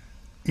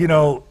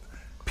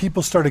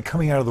 people started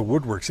coming out of the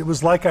woodworks. It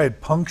was like I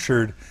had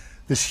punctured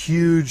this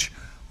huge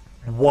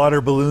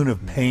water balloon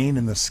of pain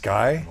in the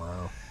sky.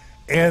 Wow.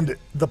 And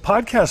the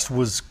podcast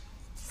was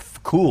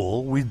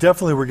cool. We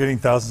definitely were getting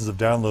thousands of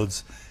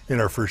downloads in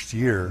our first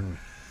year.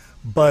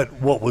 But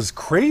what was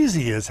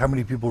crazy is how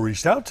many people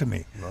reached out to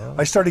me. Wow.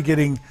 I started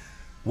getting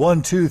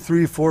 1, 2,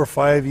 3, 4,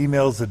 5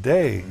 emails a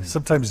day,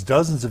 sometimes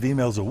dozens of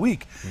emails a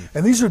week.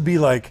 And these would be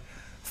like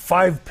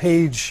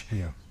 5-page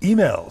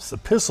emails,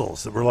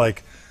 epistles that were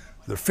like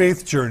their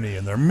faith journey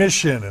and their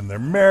mission and their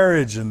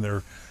marriage and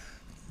their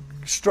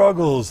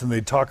struggles. And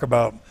they'd talk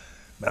about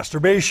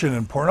masturbation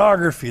and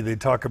pornography. They'd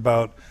talk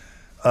about,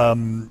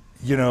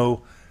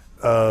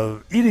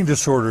 eating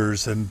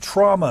disorders and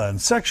trauma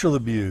and sexual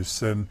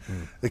abuse and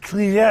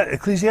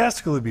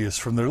ecclesiastical abuse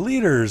from their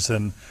leaders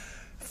and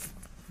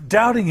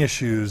doubting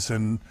issues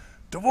and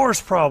divorce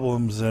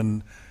problems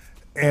and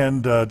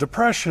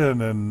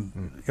depression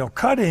and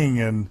cutting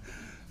and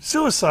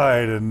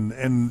suicide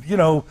and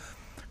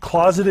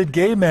closeted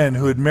gay men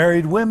who had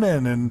married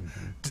women and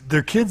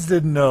their kids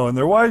didn't know and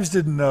their wives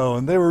didn't know,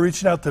 and they were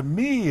reaching out to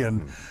me,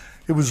 and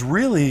it was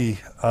really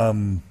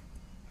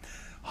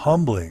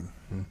humbling,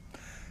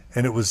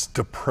 and it was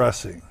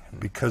depressing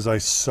because I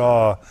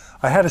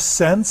had a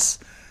sense,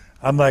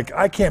 I'm like,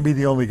 I can't be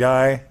the only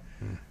guy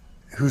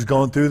who's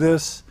going through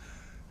this.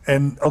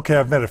 And okay,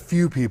 I've met a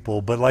few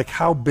people, but like,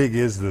 how big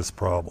is this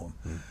problem?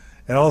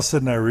 And all of a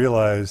sudden I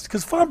realized,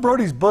 because Fawn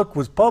Brody's book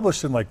was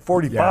published in like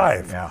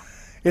 45. Yeah.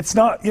 It's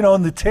not,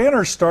 and the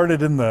Tanner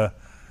started in the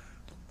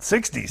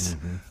 60s.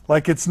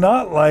 Like, it's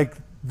not like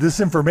this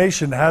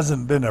information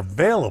hasn't been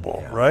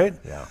available, right?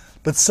 Yeah.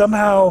 But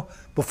somehow,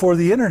 before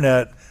the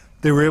internet,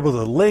 they were able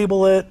to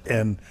label it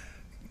and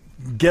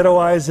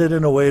ghettoize it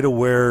in a way to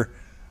where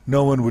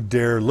no one would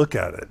dare look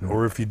at it.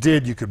 Or if you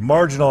did, you could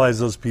marginalize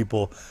those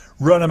people,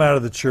 run them out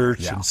of the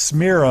church, and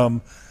smear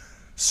them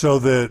so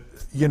that,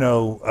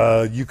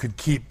 you could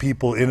keep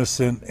people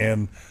innocent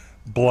and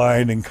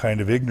blind and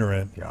kind of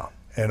ignorant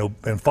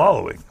and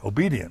following,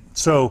 obedient.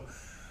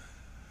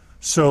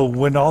 So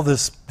when all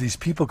these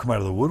people come out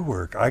of the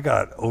woodwork, I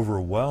got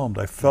overwhelmed.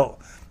 I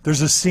felt,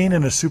 there's a scene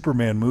in a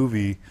Superman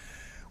movie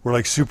where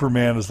like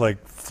Superman is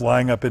like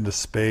flying up into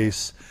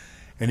space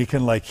and he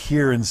can like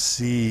hear and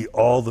see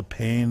all the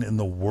pain in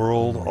the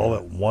world all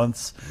at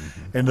once.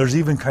 And there's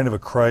even kind of a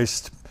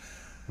Christ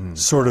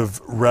sort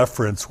of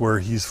reference where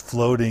he's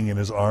floating and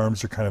his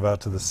arms are kind of out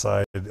to the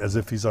side as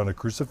if he's on a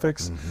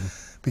crucifix,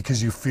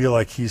 because you feel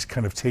like he's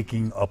kind of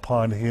taking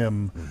upon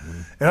him.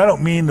 And I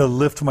don't mean to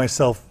lift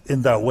myself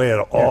in that way at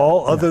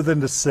all, other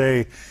than to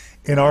say,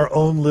 in our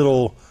own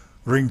little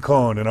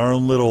rincon, in our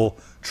own little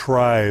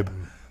tribe,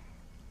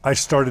 I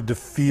started to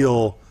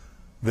feel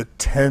that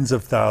tens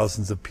of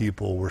thousands of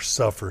people were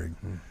suffering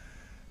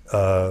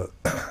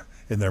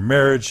in their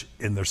marriage,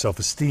 in their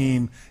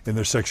self-esteem, in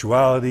their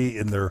sexuality,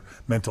 in their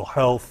mental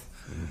health.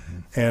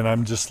 And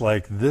I'm just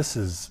like, this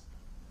is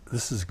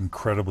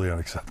incredibly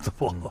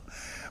unacceptable.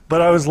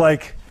 But I was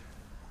like,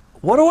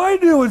 what do I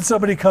do when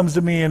somebody comes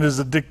to me and is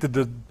addicted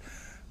to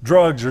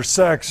drugs or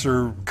sex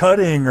or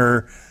cutting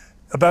or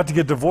about to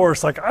get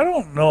divorced? Like, I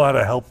don't know how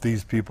to help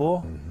these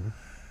people.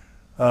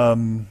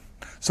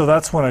 So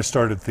that's when I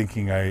started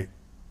thinking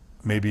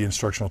maybe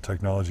instructional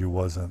technology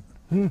wasn't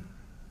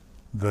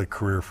the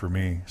career for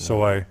me.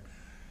 So I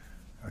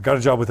got a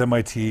job with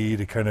MIT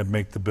to kind of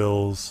make the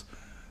bills,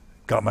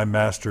 got my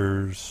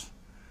master's.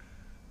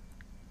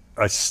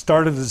 I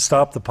started to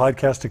stop the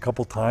podcast a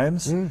couple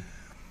times.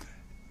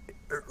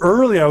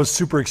 Early, I was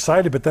super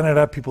excited, but then I'd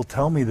have people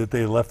tell me that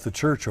they left the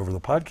church over the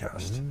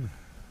podcast.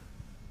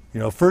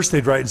 First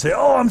they'd write and say,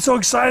 "Oh, I'm so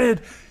excited.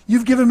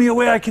 You've given me a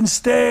way I can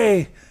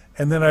stay."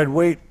 And then I'd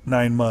wait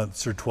 9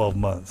 months or 12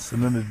 months.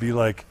 And then it'd be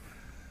like,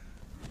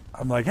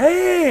 I'm like,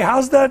 "Hey,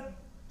 how's that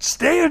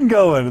staying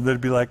going?" And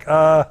they'd be like,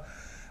 I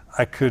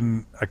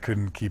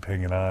couldn't keep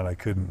hanging on. I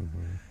couldn't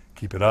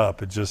keep it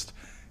up.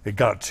 It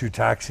got too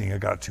taxing. It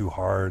got too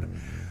hard.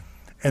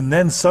 And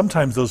then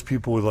sometimes those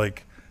people would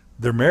like,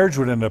 their marriage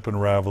would end up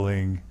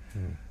unraveling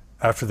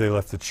after they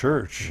left the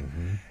church.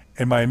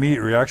 And my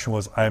immediate reaction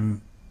was,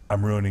 I'm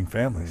ruining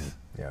families.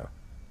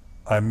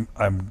 I'm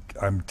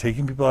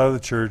taking people out of the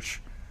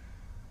church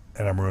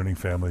and I'm ruining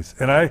families.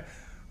 And I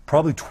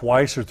probably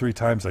twice or three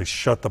times I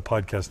shut the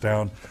podcast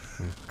down.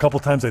 A couple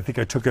times I think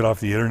I took it off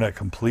the internet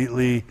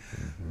completely,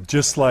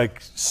 just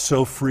like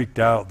so freaked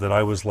out that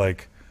I was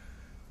like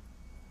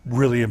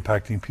really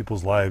impacting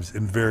people's lives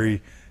in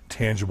very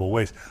tangible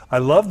ways. I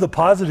love the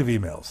positive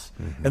emails.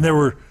 And there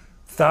were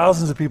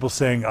thousands of people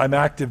saying, I'm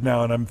active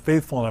now and I'm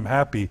faithful and I'm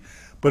happy.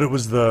 But it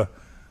was the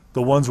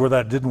ones where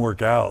that didn't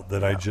work out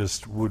that I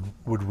just would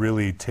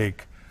really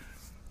take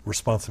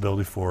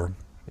responsibility for.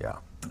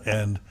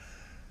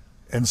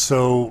 And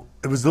so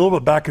it was a little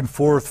bit back and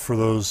forth for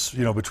those,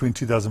 between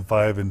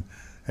 2005 and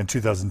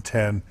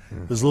 2010.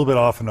 It was a little bit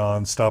off and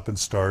on, stop and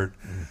start.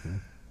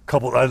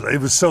 It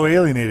was so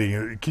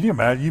alienating. Can you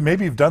imagine?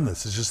 Maybe you've done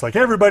this. It's just like, hey,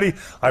 everybody,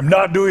 I'm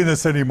not doing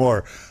this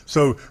anymore.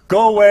 So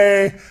go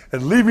away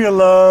and leave me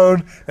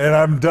alone, and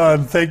I'm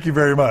done. Thank you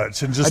very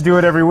much. And just I do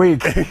it every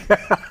week.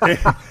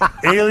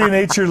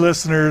 alienate your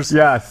listeners.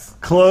 Yes.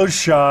 Close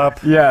shop.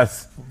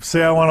 Yes.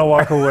 Say I want to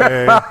walk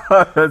away.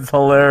 That's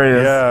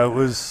hilarious. Yeah, it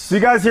was. Do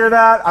you guys hear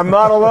that? I'm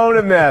not alone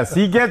in this.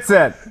 He gets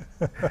it.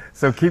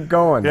 So keep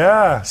going.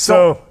 Yeah.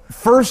 So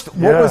first,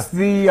 what was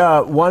the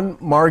one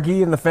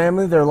Margie and the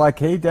family? They're like,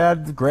 hey,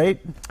 Dad, great.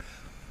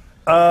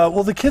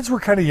 Well, the kids were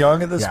kind of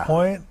young at this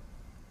point.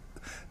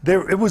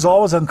 It was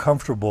always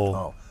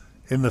uncomfortable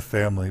in the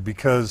family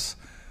because,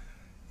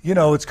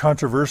 it's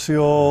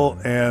controversial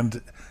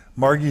and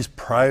Margie's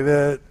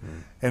private.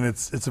 And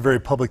it's a very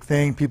public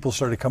thing. People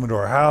started coming to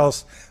our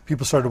house.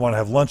 People started to want to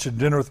have lunch and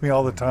dinner with me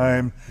all the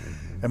time.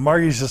 And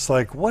Margie's just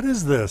like, what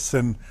is this?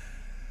 And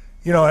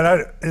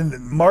and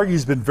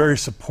Margie's been very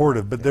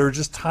supportive, but there were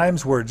just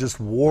times where it just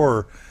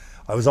wore.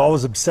 I was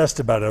always obsessed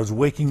about it. I was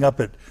waking up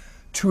at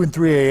 2 and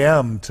 3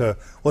 a.m. to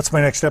what's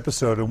my next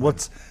episode and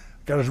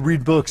got to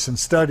read books and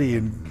study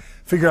and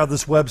figure out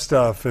this web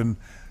stuff and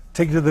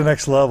take it to the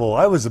next level.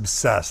 I was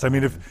obsessed. I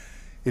mean,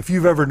 if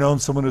you've ever known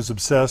someone who's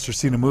obsessed or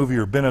seen a movie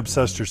or been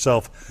obsessed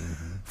yourself,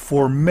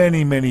 for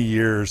many, many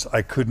years,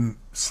 I couldn't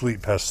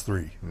sleep past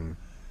 3.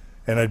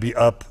 And I'd be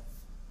up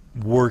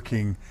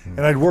working,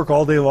 and I'd work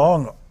all day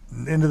long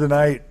into the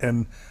night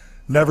and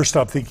never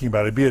stop thinking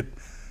about it. I'd be at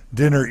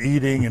dinner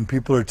eating, and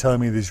people are telling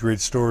me these great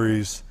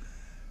stories,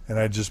 and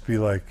I'd just be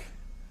like,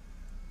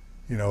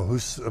 you know,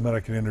 who's someone I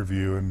can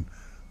interview, and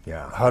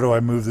how do I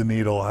move the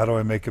needle? How do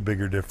I make a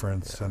bigger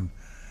difference?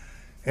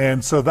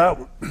 And so that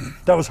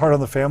was hard on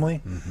the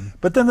family.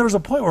 But then there was a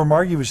point where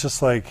Margie was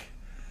just like,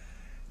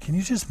 can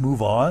you just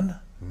move on?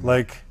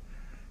 Like,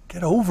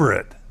 get over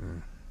it.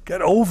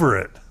 Get over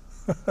it.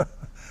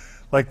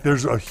 Like,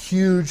 there's a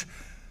huge,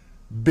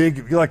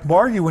 big, like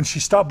Margie, when she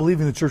stopped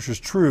believing the church was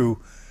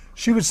true,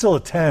 she would still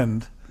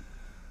attend.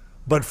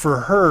 But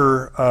for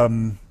her,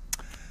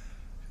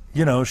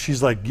 you know,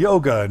 she's like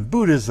yoga and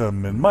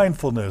Buddhism and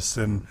mindfulness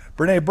and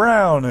Brene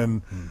Brown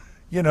and,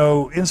 you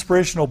know,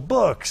 inspirational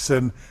books.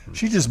 And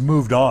she just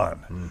moved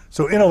on.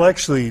 So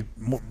intellectually,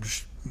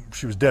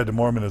 she was dead to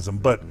Mormonism,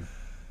 but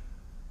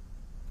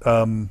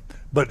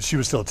she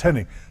was still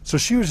attending. So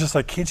she was just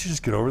like, can't you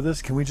just get over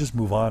this? Can we just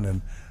move on?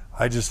 And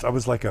I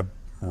was like a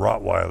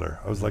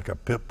Rottweiler. I was like a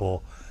pit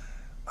bull.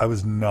 I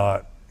was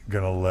not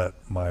going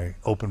to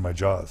open my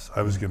jaws.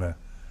 I was going to,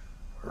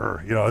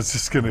 you know, I was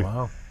just going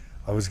to,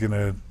 I was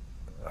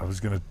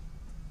going to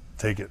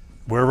take it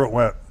wherever it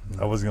went.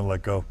 I wasn't going to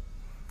let go.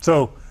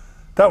 So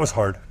that was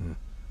hard.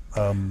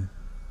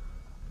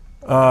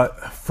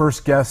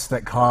 First guest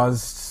that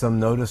caused some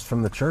notice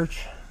from the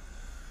church?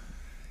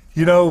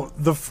 You know,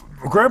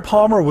 Grant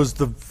Palmer was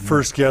the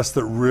first guest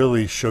that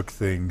really shook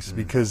things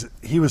because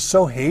he was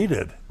so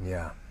hated.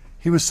 Yeah.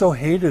 He was so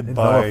hated It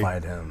by...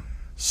 vilified him.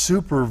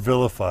 Super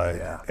vilified.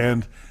 Yeah.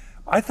 And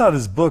I thought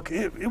his book,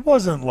 it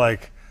wasn't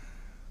like,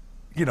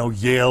 you know,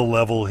 Yale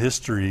level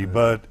history,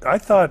 but I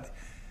thought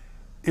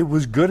it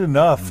was good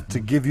enough to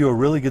give you a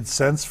really good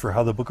sense for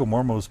how the Book of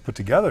Mormon was put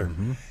together.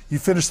 You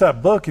finish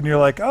that book and you're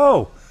like,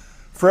 oh,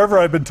 forever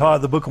I've been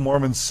taught the Book of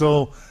Mormon's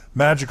so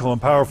magical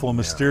and powerful and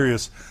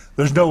mysterious.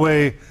 There's no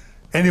way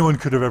anyone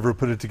could have ever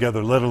put it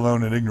together, let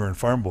alone an ignorant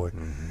farm boy.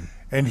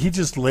 And he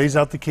just lays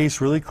out the case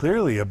really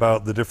clearly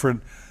about the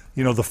different,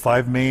 you know, the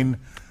 5 main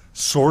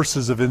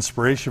sources of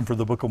inspiration for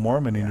the Book of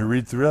Mormon. And you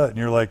read through that and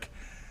you're like,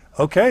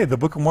 okay, the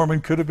Book of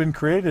Mormon could have been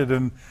created.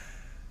 And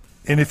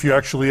if you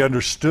actually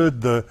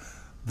understood the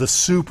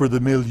soup or the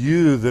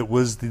milieu that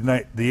was the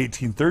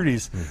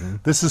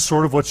 1830s, this is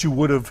sort of what you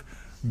would have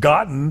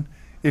gotten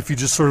if you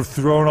just sort of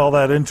thrown all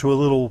that into a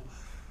little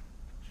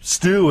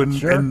stew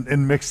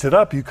and mixed it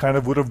up. You kind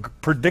of would have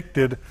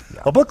predicted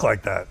a book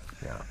like that.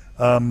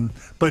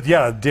 But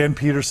yeah, Dan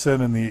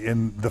Peterson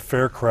and the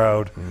fair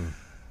crowd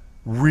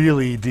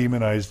really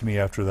demonized me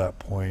after that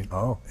point.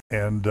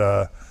 And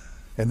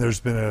there's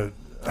been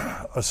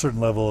a certain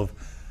level of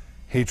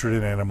hatred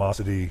and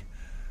animosity,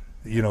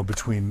 you know,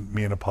 between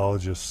me and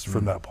apologists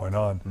from that point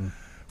on.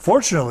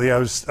 Fortunately, I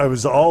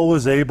was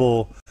always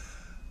able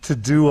to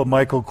do a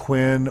Michael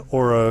Quinn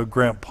or a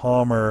Grant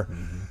Palmer,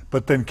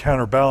 but then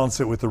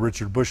counterbalance it with a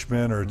Richard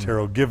Bushman or a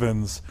Terrell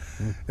Givens.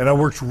 And I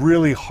worked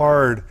really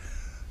hard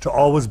to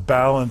always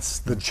balance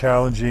the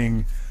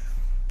challenging,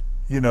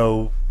 you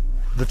know,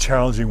 the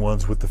challenging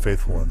ones with the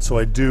faithful ones. So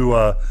I do,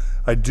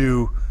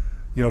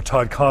 you know,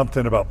 Todd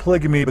Compton about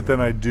polygamy, but then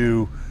I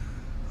do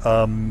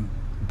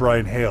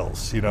Brian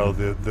Hales, you know,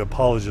 the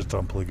apologist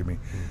on polygamy.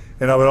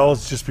 And I would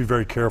always just be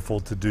very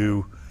careful to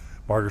do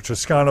Margaret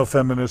Toscano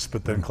feminist,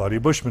 but then Claudia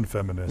Bushman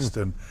feminist.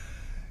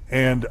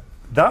 And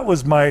that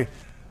was my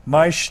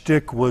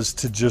shtick, was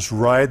to just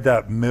ride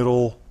that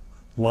middle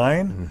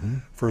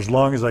line for as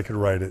long as I could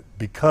ride it,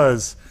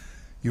 because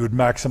you would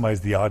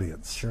maximize the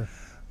audience.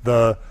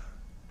 The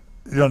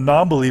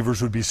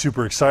non-believers would be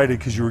super excited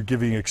because you were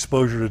giving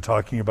exposure to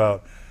talking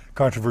about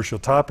controversial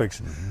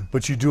topics,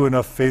 but you do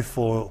enough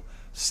faithful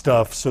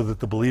stuff so that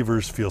the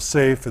believers feel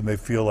safe and they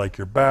feel like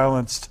you're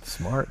balanced.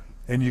 Smart.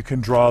 And you can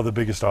draw the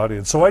biggest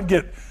audience. So I'd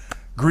get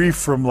grief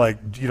from, like,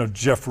 you know,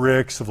 Jeff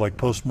Ricks of like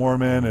Post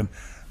Mormon, and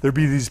there'd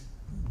be these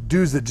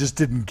dudes that just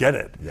didn't get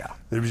it.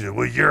 They'd be like,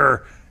 well,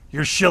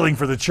 you're shilling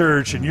for the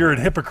church and you're a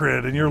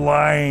hypocrite and you're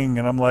lying.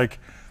 And I'm like,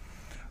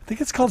 I think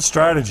it's called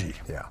strategy.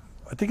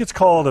 I think it's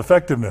called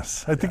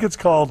effectiveness. I think it's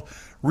called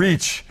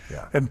reach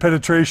and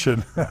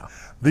penetration.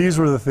 These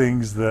were the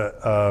things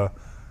that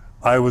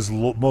I was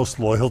most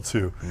loyal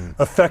to.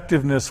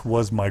 Effectiveness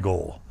was my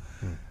goal.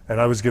 And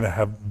I was going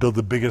to build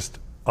the biggest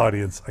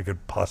audience I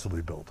could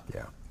possibly build.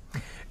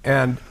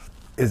 And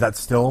is that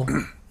still?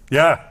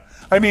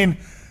 I mean,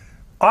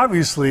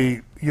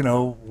 obviously, you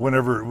know,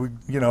 whenever,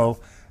 you know,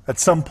 at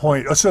some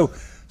point,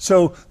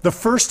 so the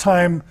first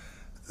time,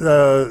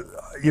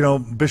 you know,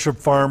 Bishop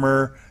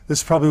Farmer,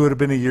 this probably would have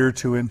been a year or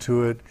two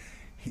into it,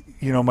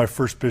 you know, my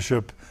first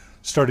bishop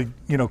started,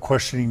 you know,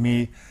 questioning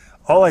me.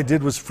 All I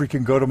did was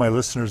freaking go to my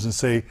listeners and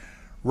say,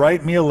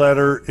 write me a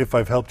letter if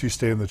I've helped you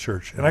stay in the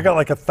church. And I got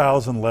like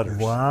 1,000 letters.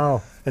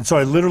 Wow. And so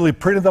I literally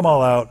printed them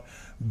all out,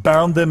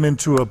 bound them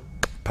into a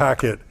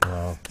packet,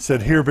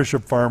 said, here,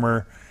 Bishop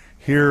Farmer,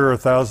 here are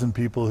 1,000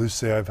 people who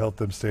say I've helped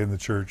them stay in the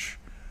church.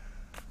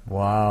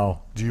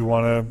 Wow. Do you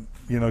want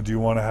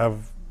to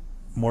have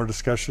more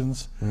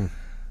discussions? And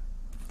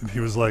he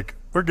was like,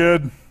 we're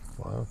good.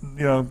 Wow. I'm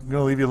going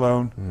to leave you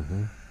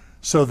alone.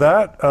 So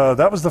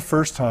that was the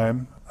first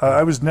time.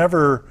 I was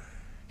never,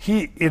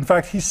 in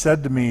fact, he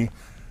said to me,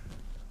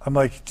 I'm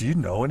like, do you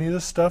know any of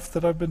this stuff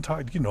that I've been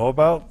talking? Do you know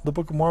about the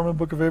Book of Mormon,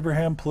 Book of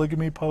Abraham,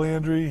 polygamy,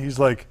 polyandry? He's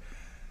like,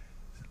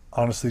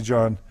 honestly,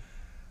 John,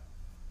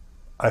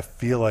 I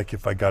feel like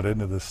if I got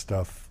into this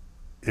stuff,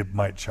 it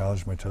might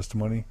challenge my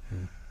testimony.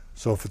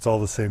 So if it's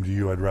all the same to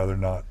you, I'd rather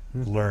not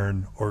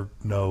learn or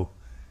know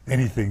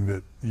anything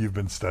that you've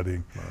been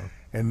studying. Wow.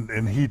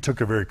 And he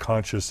took a very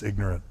conscious,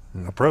 ignorant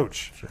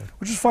approach,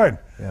 which is fine.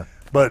 Yeah.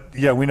 But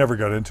yeah, we never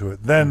got into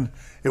it. Then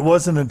it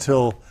wasn't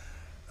until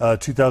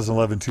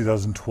 2011,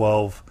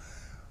 2012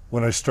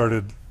 when I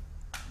started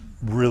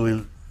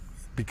really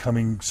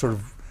becoming sort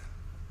of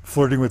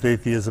flirting with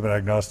atheism and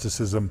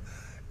agnosticism,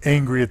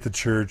 angry at the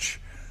church,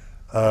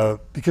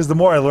 because the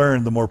more I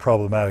learned, the more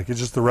problematic. It's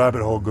just the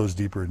rabbit hole goes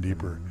deeper and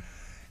deeper.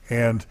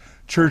 And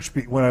church,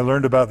 when I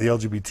learned about the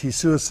LGBT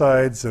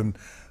suicides and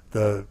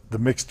the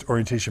mixed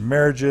orientation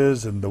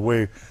marriages and the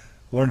way,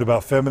 learned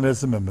about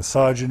feminism and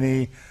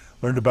misogyny,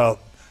 learned about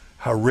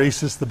how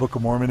racist the Book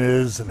of Mormon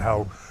is and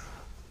how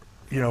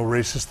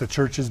racist the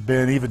church has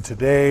been even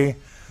today.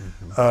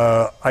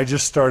 I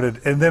just started,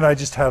 and then I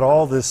just had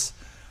all this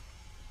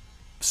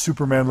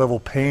Superman level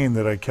pain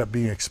that I kept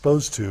being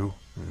exposed to.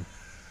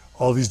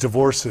 All these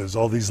divorces,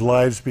 all these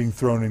lives being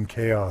thrown in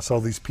chaos,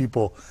 all these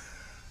people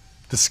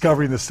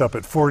discovering this stuff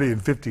at 40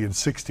 and 50 and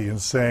 60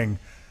 and saying,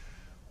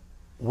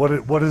 what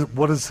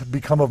has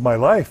become of my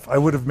life? I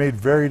would have made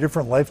very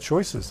different life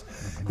choices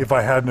if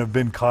I hadn't have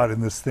been caught in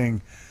this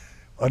thing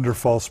under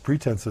false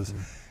pretenses.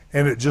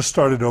 And it just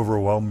started to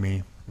overwhelm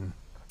me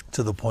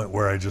to the point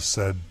where I just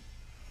said,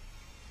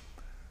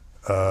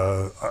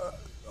 I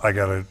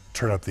got to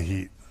turn up the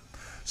heat.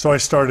 So I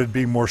started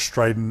being more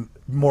strident,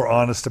 more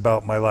honest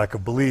about my lack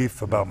of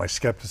belief, about my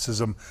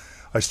skepticism.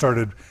 I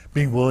started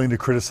being willing to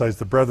criticize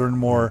the brethren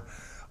more.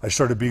 I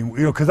started being,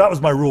 because that was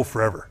my rule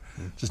forever.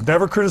 Just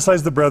never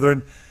criticize the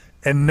brethren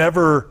and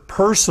never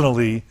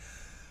personally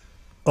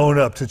own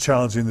up to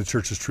challenging the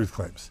church's truth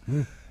claims.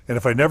 And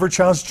if I never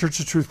challenge the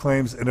church's truth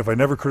claims and if I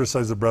never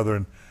criticize the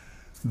brethren,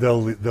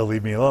 they'll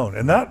leave me alone.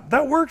 And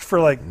that worked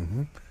for like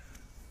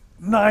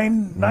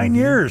nine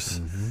years.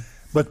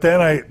 But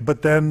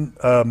then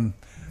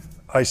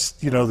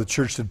the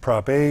church did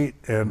Prop 8,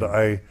 and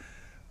I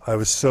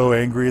was so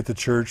angry at the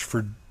church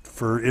for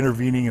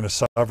intervening in a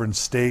sovereign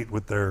state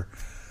with their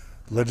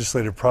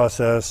legislative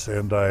process,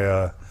 and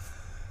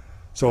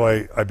so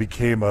I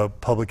became a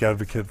public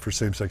advocate for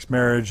same-sex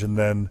marriage, and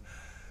then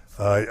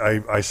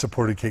I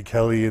supported Kate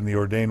Kelly in the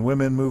ordained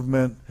women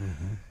movement,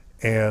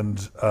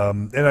 and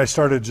I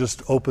started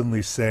just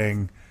openly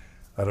saying,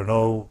 I don't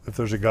know if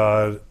there's a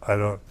God. I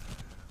don't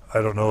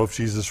know if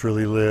Jesus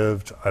really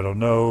lived. I don't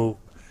know.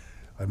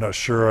 I'm not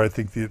sure. I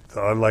think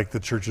I like the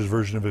church's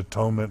version of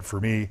atonement. For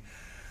me,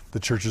 the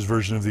church's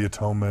version of the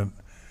atonement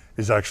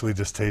is actually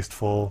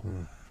distasteful.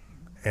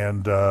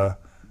 And I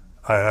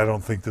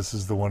don't think this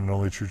is the one and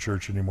only true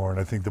church anymore. And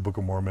I think the Book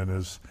of Mormon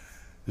is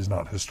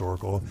not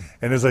historical.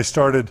 And as I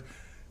started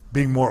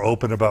being more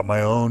open about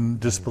my own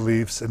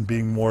disbeliefs and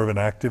being more of an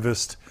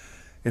activist,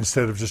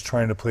 instead of just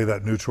trying to play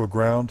that neutral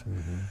ground,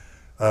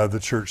 the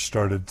church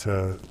started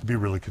to be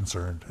really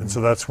concerned. And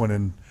so that's when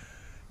in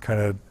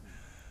kind of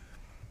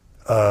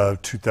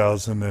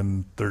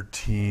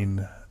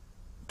 2013,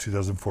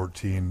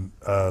 2014,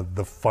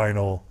 the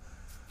final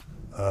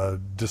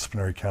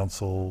disciplinary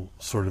council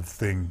sort of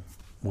thing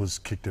was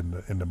kicked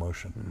into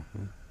motion.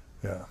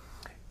 Yeah.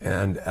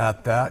 And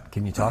at that,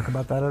 can you talk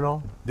about that at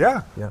all?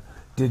 Yeah. Yeah.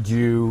 Did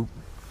you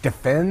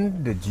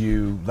defend? Did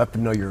you let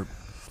them know your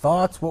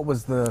thoughts? What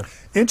was the...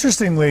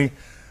 Interestingly,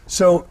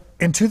 so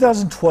in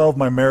 2012,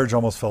 my marriage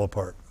almost fell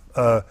apart.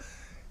 Going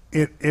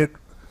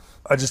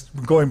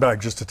back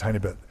just a tiny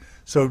bit.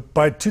 So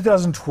by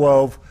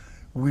 2012,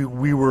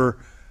 we were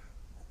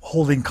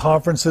holding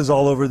conferences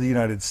all over the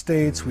United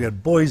States. We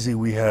had Boise,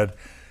 we had,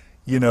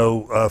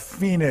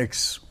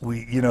 Phoenix,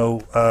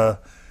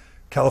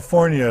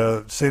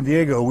 California, San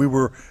Diego. We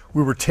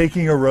were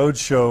taking a road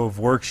show of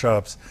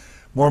workshops.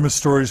 Mormon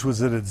Stories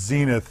was at its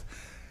zenith.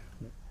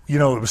 It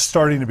was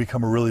starting to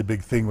become a really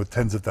big thing with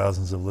tens of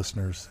thousands of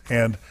listeners.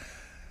 And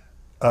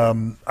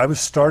I was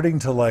starting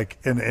to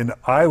and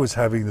I was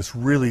having this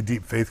really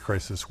deep faith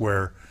crisis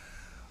where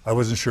I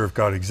wasn't sure if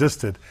God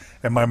existed,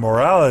 and my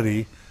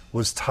morality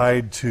was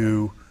tied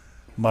to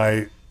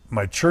my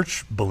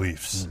church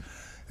beliefs.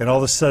 And all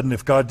of a sudden,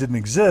 if God didn't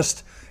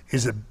exist,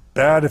 is it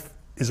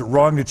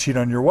wrong to cheat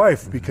on your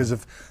wife? Because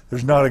if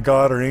there's not a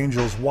God or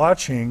angels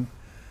watching,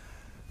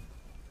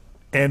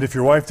 and if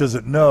your wife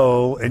doesn't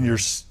know and you're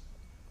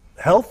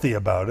healthy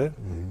about it,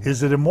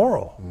 is it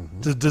immoral?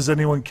 Does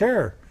anyone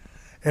care?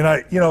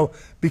 And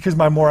because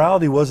my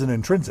morality wasn't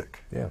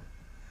intrinsic. Yeah.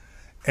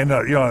 And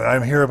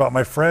I hear about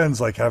my friends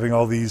having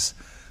all these,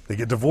 they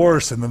get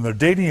divorced and then they're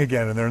dating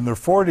again and they're in their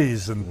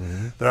 40s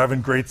and they're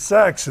having great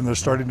sex and they're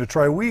starting to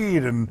try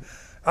weed and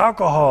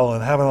alcohol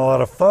and having a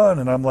lot of fun.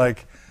 And I'm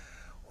like,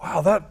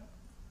 wow, that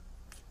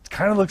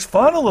kind of looks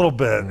fun a little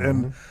bit.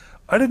 And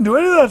I didn't do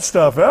any of that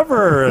stuff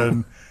ever.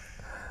 And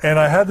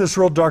I had this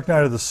real dark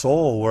night of the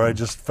soul where I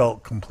just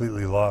felt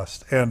completely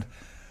lost. And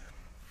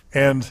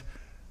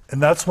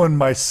that's when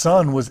my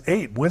son was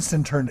 8.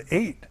 Winston turned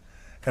 8,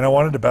 and I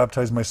wanted to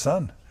baptize my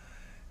son.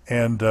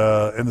 And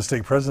the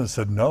stake president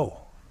said no.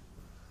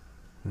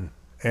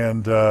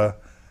 And that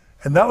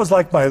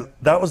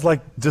was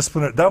like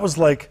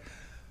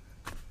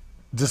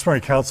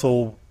disciplinary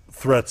council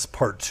threats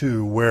part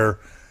 2, where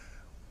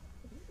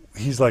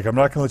he's like, I'm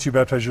not going to let you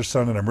baptize your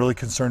son, and I'm really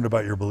concerned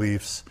about your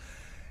beliefs.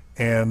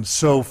 And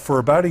so for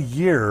about a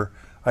year,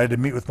 I had to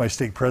meet with my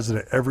stake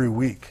president every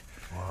week,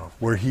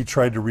 where he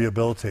tried to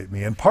rehabilitate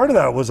me. And part of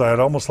that was I had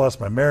almost lost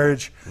my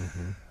marriage.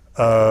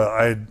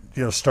 I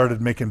had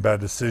started making bad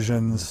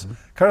decisions,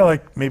 kind of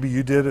like maybe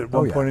you did at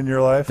one point in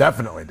your life.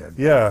 Definitely did.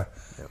 Yeah.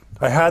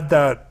 I had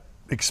that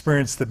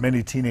experience that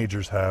many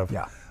teenagers have.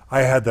 Yeah.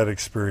 I had that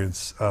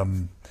experience,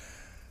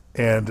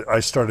 and I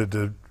started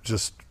to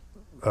just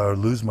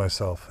lose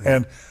myself.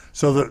 And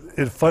so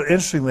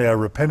interestingly, I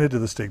repented to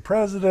the stake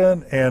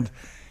president, and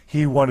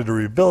he wanted to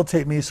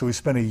rehabilitate me. So we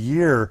spent a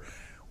year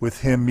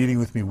with him meeting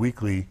with me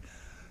weekly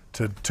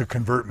to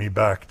convert me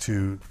back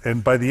to,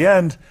 and by the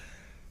end,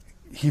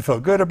 he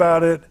felt good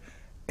about it.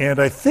 And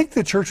I think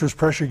the church was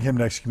pressuring him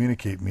to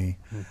excommunicate me,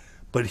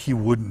 but he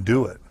wouldn't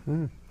do it.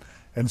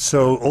 And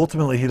so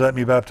ultimately he let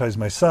me baptize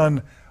my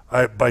son.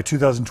 By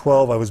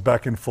 2012, I was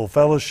back in full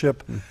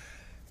fellowship,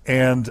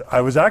 and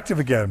I was active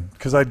again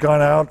because I'd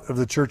gone out of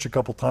the church a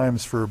couple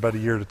times for about a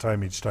year at a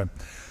time each time.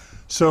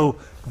 So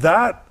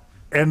that,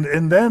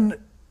 and then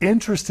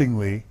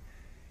interestingly,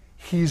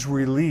 he's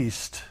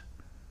released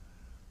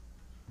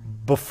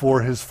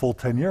before his full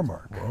 10-year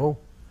mark. Whoa.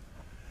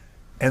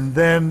 And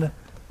then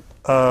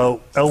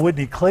L.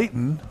 Whitney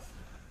Clayton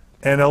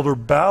and Elder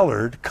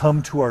Ballard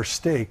come to our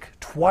stake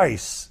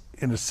twice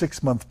in a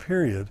 6-month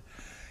period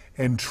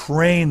and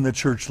train the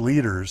church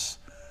leaders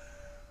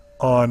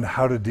on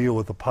how to deal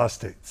with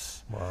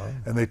apostates. Wow.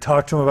 And they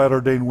talk to them about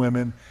ordained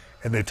women,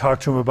 and they talk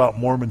to them about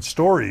Mormon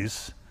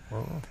stories.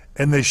 Wow.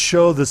 And they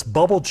show this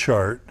bubble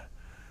chart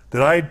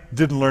that I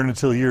didn't learn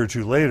until a year or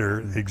two later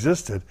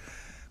existed.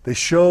 They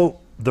show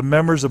the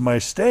members of my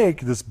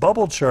stake this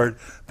bubble chart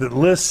that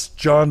lists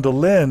John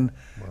Dehlin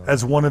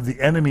as one of the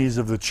enemies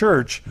of the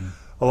church,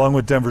 along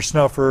with Denver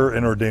Snuffer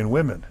and ordained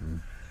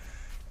women.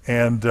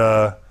 And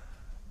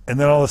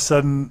then all of a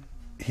sudden,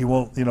 he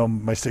won't,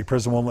 my stake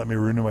president won't let me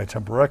renew my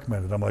temple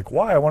recommended. I'm like,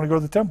 why? I want to go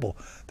to the temple.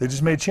 They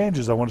just made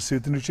changes. I want to see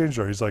what the new changes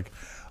are. He's like,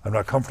 I'm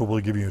not comfortable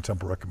giving you a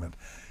temple recommend.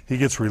 He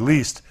gets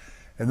released,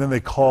 and then they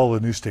call a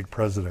new stake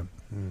president.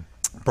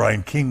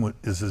 Brian King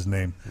is his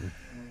name.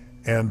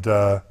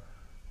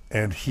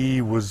 And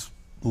he was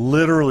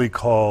literally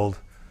called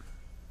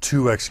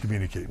to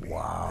excommunicate me.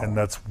 Wow. And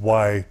that's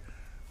why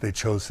they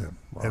chose him.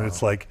 Wow. And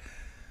it's like,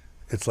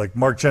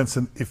 Mark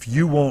Jensen, if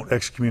you won't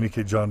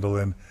excommunicate John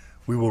Dehlin,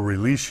 we will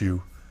release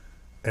you,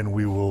 and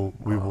we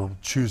will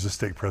choose a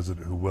stake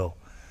president who will.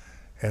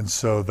 And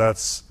so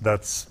that's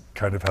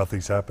kind of how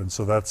things happen.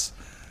 So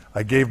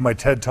I gave my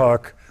TED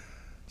talk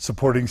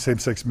supporting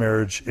same-sex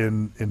marriage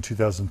in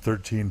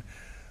 2013.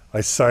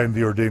 I signed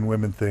the ordained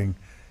women thing,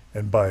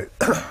 and by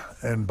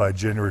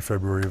January,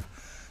 February of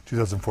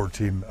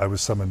 2014, I was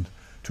summoned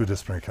to a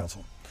disciplinary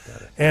council.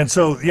 And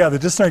so, the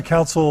disciplinary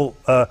council,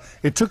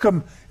 it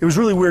was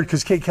really weird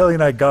because Kate Kelly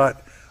and I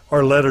got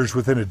our letters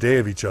within a day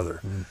of each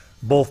other,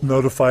 both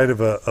notified of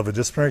a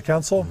disciplinary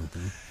council,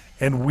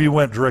 and we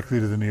went directly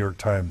to the New York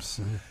Times.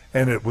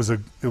 And it was a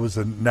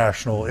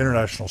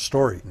international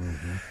story.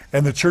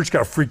 And the church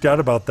got freaked out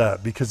about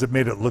that because it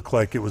made it look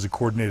like it was a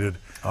coordinated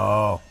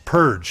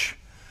purge.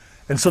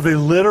 And so they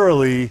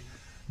literally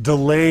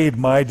delayed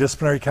my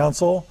disciplinary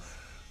council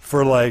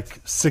for like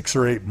 6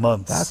 or 8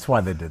 months. That's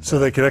why they did that. So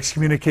they could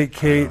excommunicate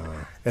Kate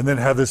and then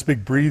have this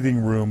big breathing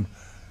room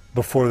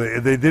before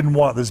they didn't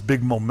want this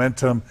big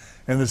momentum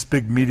and this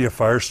big media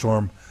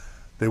firestorm.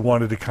 They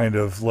wanted to kind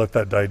of let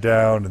that die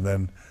down, and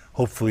then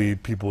hopefully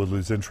people would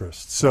lose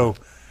interest. So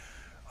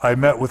I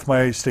met with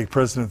my stake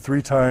president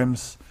 3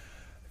 times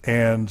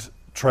and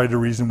tried to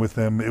reason with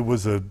him. It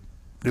was a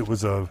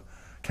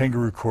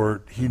kangaroo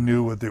court. He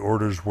knew what the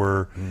orders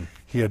were.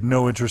 He had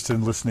no interest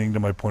in listening to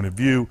my point of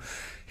view.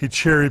 He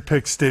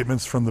cherry-picked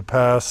statements from the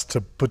past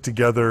to put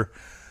together.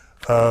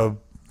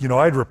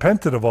 I'd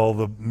repented of all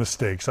the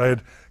mistakes. I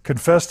had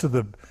confessed to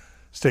the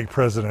stake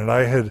president.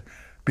 I had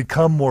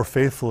become more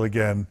faithful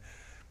again,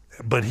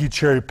 but he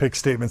cherry-picked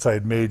statements I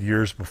had made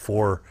years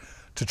before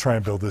to try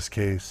and build this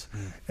case.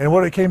 And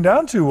what it came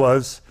down to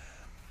was,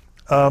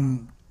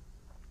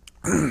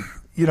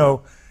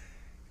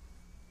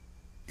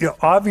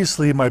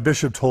 obviously my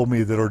bishop told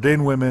me that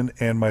ordained women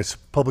and my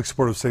public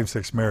support of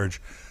same-sex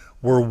marriage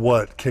were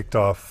what kicked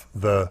off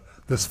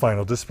this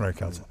final disciplinary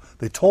council.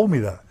 They told me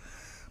that.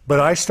 But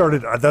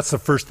that's the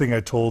first thing I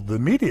told the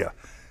media,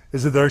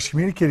 is that they're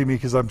excommunicating me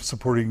because I'm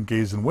supporting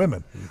gays and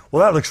women.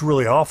 Well, that looks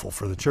really awful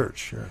for the church.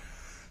 Sure.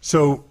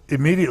 So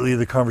immediately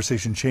the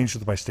conversation changed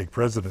with my stake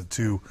president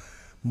to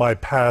my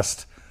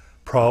past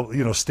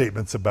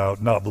statements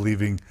about not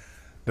believing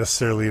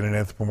necessarily in an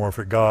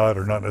anthropomorphic God,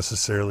 or not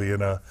necessarily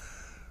in a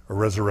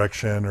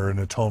resurrection or an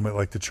atonement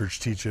like the church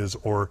teaches,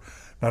 or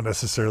not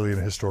necessarily in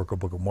a historical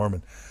Book of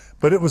Mormon.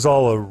 But it was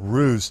all a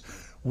ruse.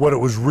 What it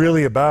was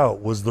really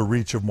about was the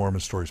reach of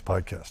Mormon Stories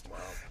podcast. Wow.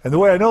 And the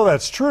way I know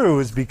that's true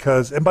is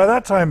because, and by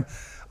that time,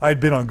 I'd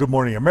been on Good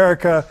Morning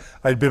America,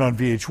 I'd been on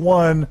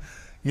VH1,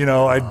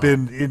 I'd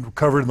been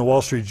covered in the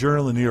Wall Street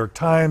Journal, the New York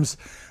Times.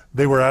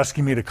 They were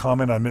asking me to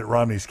comment on Mitt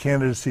Romney's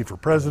candidacy for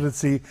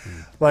presidency.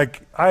 I'd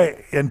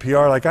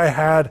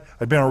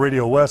been on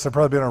Radio West. I'd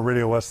probably been on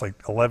Radio West like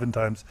 11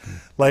 times.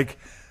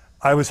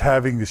 I was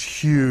having this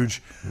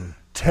huge,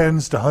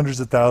 tens to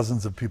hundreds of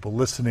thousands of people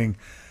listening.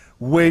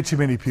 Way too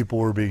many people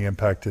were being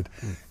impacted.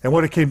 And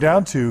what it came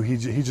down to, he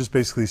just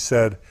basically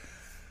said,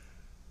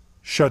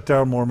 shut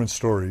down Mormon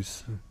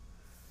Stories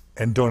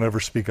and don't ever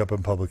speak up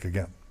in public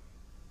again.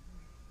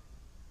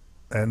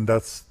 And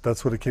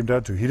that's what it came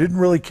down to. He didn't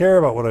really care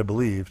about what I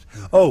believed.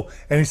 Oh,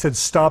 and he said,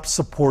 stop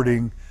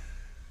supporting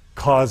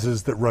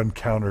causes that run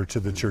counter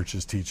to the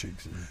church's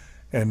teachings.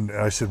 And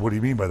I said, what do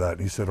you mean by that?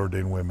 And he said,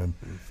 ordained women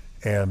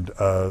and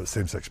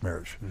same-sex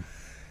marriage.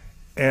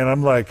 And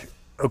I'm like,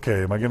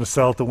 okay, am I going to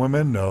sell out the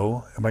women?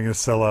 No. Am I going to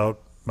sell out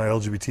my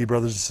LGBT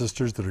brothers and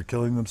sisters that are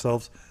killing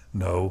themselves?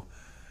 No.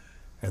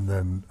 And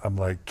then I'm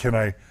like, am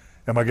I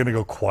going to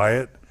go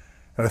quiet?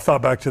 And I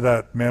thought back to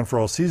that Man for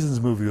All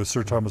Seasons movie with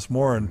Sir Thomas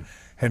More and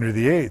Henry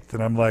VIII,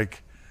 and I'm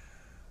like,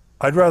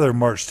 I'd rather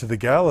march to the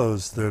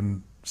gallows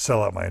than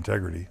sell out my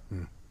integrity.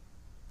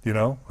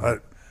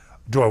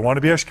 Do I want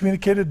to be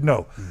excommunicated?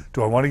 No.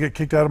 Do I want to get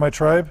kicked out of my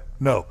tribe?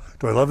 No.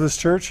 Do I love this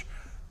church?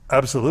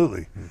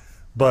 Absolutely.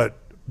 But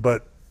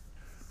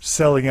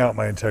selling out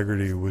my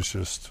integrity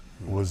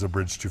was a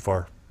bridge too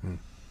far.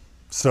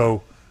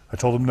 So I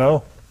told them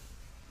no,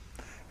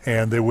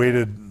 and they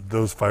waited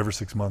those 5 or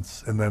 6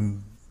 months, and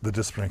then the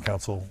disciplinary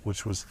council,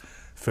 which was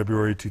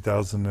February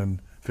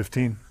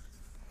 2015.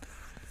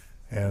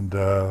 And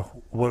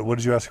what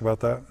did you ask about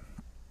that?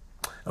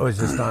 I was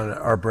just on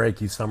our break.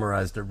 You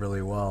summarized it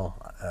really well.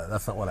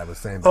 That's not what I was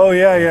saying. Oh,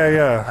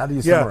 yeah. How do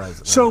you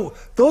summarize it? So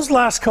those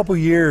last couple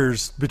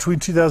years between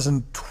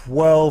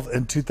 2012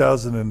 and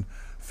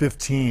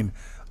 2015,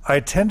 I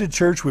attended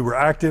church. We were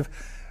active.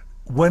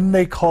 When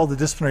they called the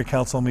disciplinary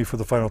council on me for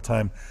the final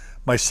time,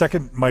 my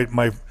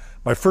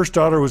first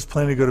daughter was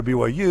planning to go to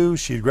BYU.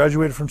 She had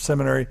graduated from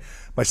seminary.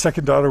 My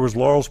second daughter was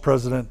Laurel's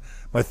president.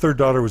 My third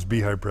daughter was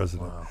Beehive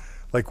president. Wow.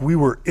 We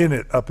were in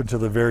it up until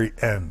the very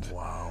end.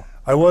 Wow.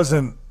 I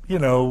wasn't,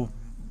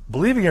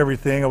 believing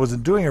everything. I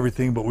wasn't doing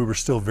everything, but we were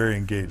still very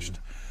engaged.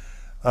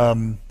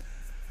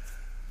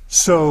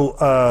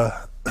 So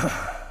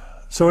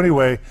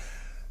anyway,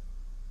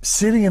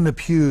 sitting in the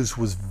pews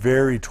was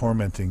very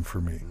tormenting for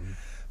me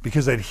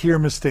because I'd hear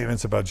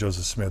misstatements about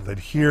Joseph Smith. I'd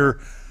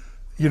hear,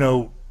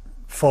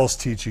 false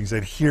teachings.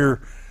 I'd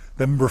hear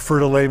them refer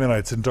to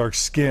Lamanites and dark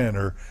skin,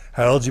 or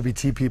how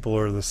LGBT people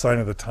are the sign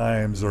of the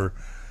times, or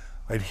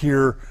I'd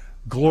hear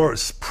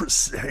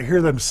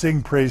them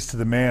sing praise to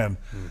the man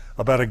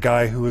about a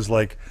guy who was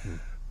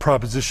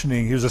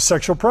propositioning, he was a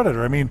sexual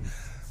predator. I mean,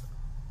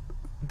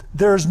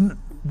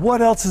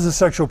 what else is a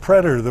sexual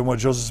predator than what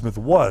Joseph Smith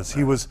was?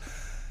 He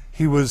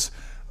was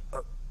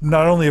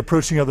not only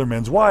approaching other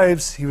men's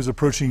wives, he was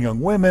approaching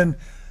young women.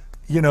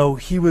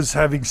 He was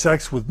having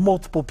sex with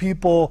multiple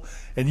people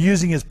and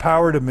using his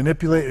power to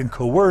manipulate and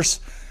coerce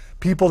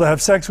people to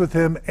have sex with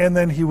him, and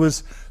then he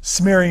was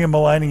smearing and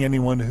maligning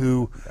anyone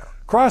who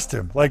crossed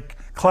him, like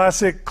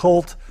classic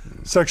cult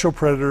sexual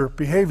predator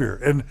behavior.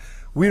 And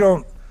we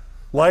don't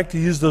like to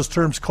use those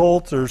terms,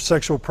 cult or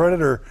sexual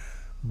predator,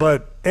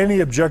 but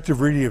any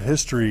objective reading of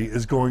history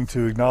is going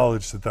to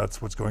acknowledge that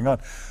that's what's going on.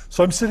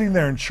 So I'm sitting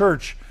there in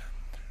church,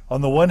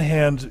 on the one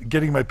hand,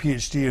 getting my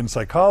PhD in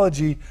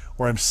psychology,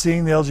 where I'm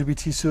seeing the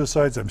LGBT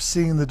suicides, I'm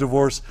seeing the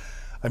divorce,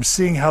 I'm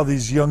seeing how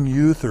these young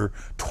youth are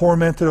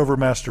tormented over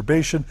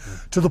masturbation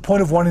to the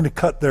point of wanting to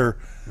cut their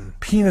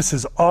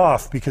penises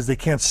off because they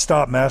can't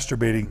stop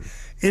masturbating.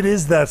 It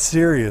is that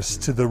serious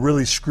to the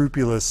really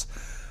scrupulous,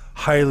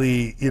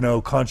 highly,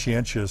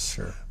 conscientious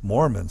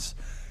Mormons.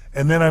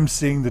 And then I'm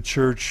seeing the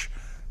church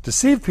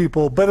deceive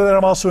people, but then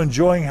I'm also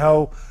enjoying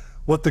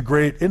what the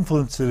great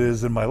influence it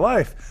is in my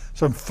life.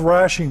 So I'm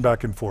thrashing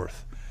back and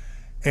forth.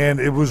 And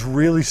it was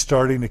really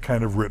starting to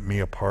kind of rip me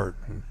apart.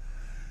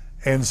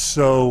 And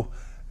so,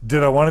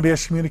 did I want to be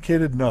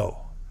excommunicated? No.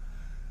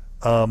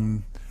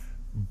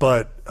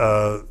 But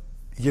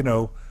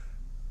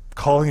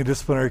calling a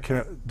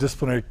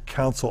disciplinary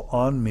council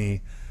on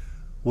me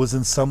was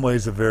in some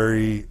ways a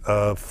very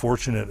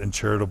fortunate and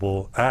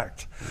charitable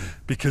act.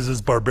 Because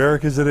as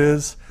barbaric as it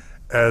is,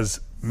 as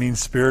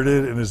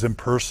mean-spirited and as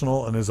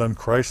impersonal and as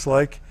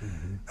un-Christ-like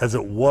as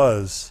it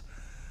was,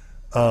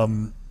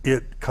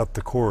 it cut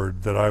the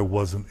cord that I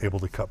wasn't able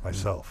to cut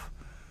myself.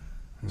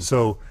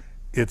 So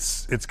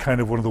it's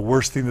kind of one of the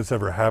worst things that's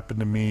ever happened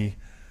to me.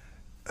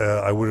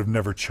 I would have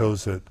never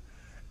chose it,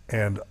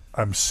 and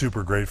I'm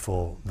super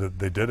grateful that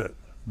they did it,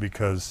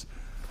 because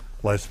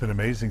life's been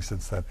amazing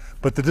since then.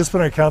 But the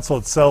disciplinary council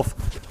itself,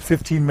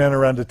 15 men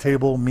around a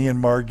table, me and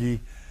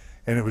Margie,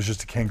 and it was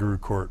just a kangaroo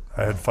court.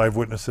 I had 5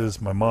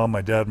 witnesses, my mom,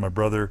 my dad, my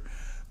brother,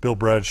 Bill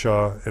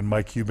Bradshaw, and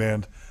Mike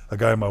Huband, a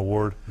guy in my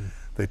ward.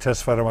 They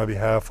testified on my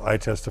behalf, I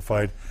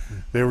testified.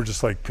 They were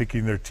just like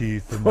picking their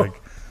teeth and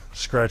like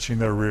scratching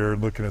their rear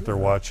and looking at their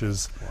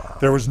watches. Wow.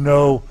 There was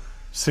no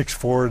 6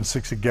 for and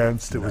 6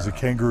 against. It was a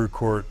kangaroo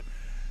court,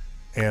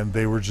 and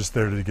they were just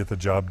there to get the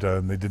job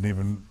done. They didn't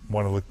even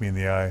want to look me in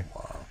the eye.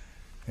 Wow.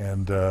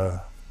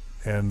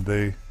 And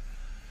they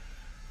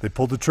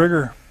pulled the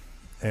trigger,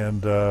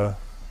 and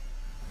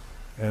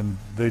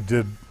they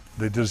did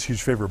us a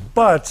huge favor.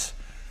 But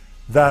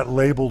that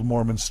labeled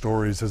Mormon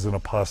Stories as an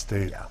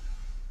apostate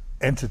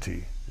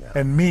entity,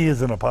 and me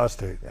as an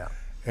apostate. Yeah.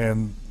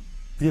 And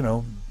you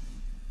know,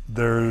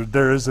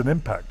 there is an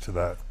impact to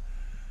that,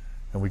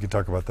 and we can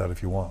talk about that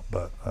if you want.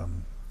 But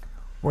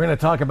we're going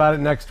to talk about it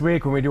next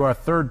week when we do our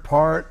 3rd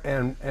part,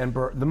 and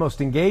the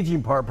most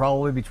engaging part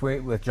probably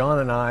with John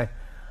and I.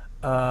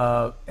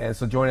 And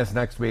so join us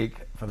next week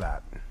for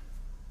that.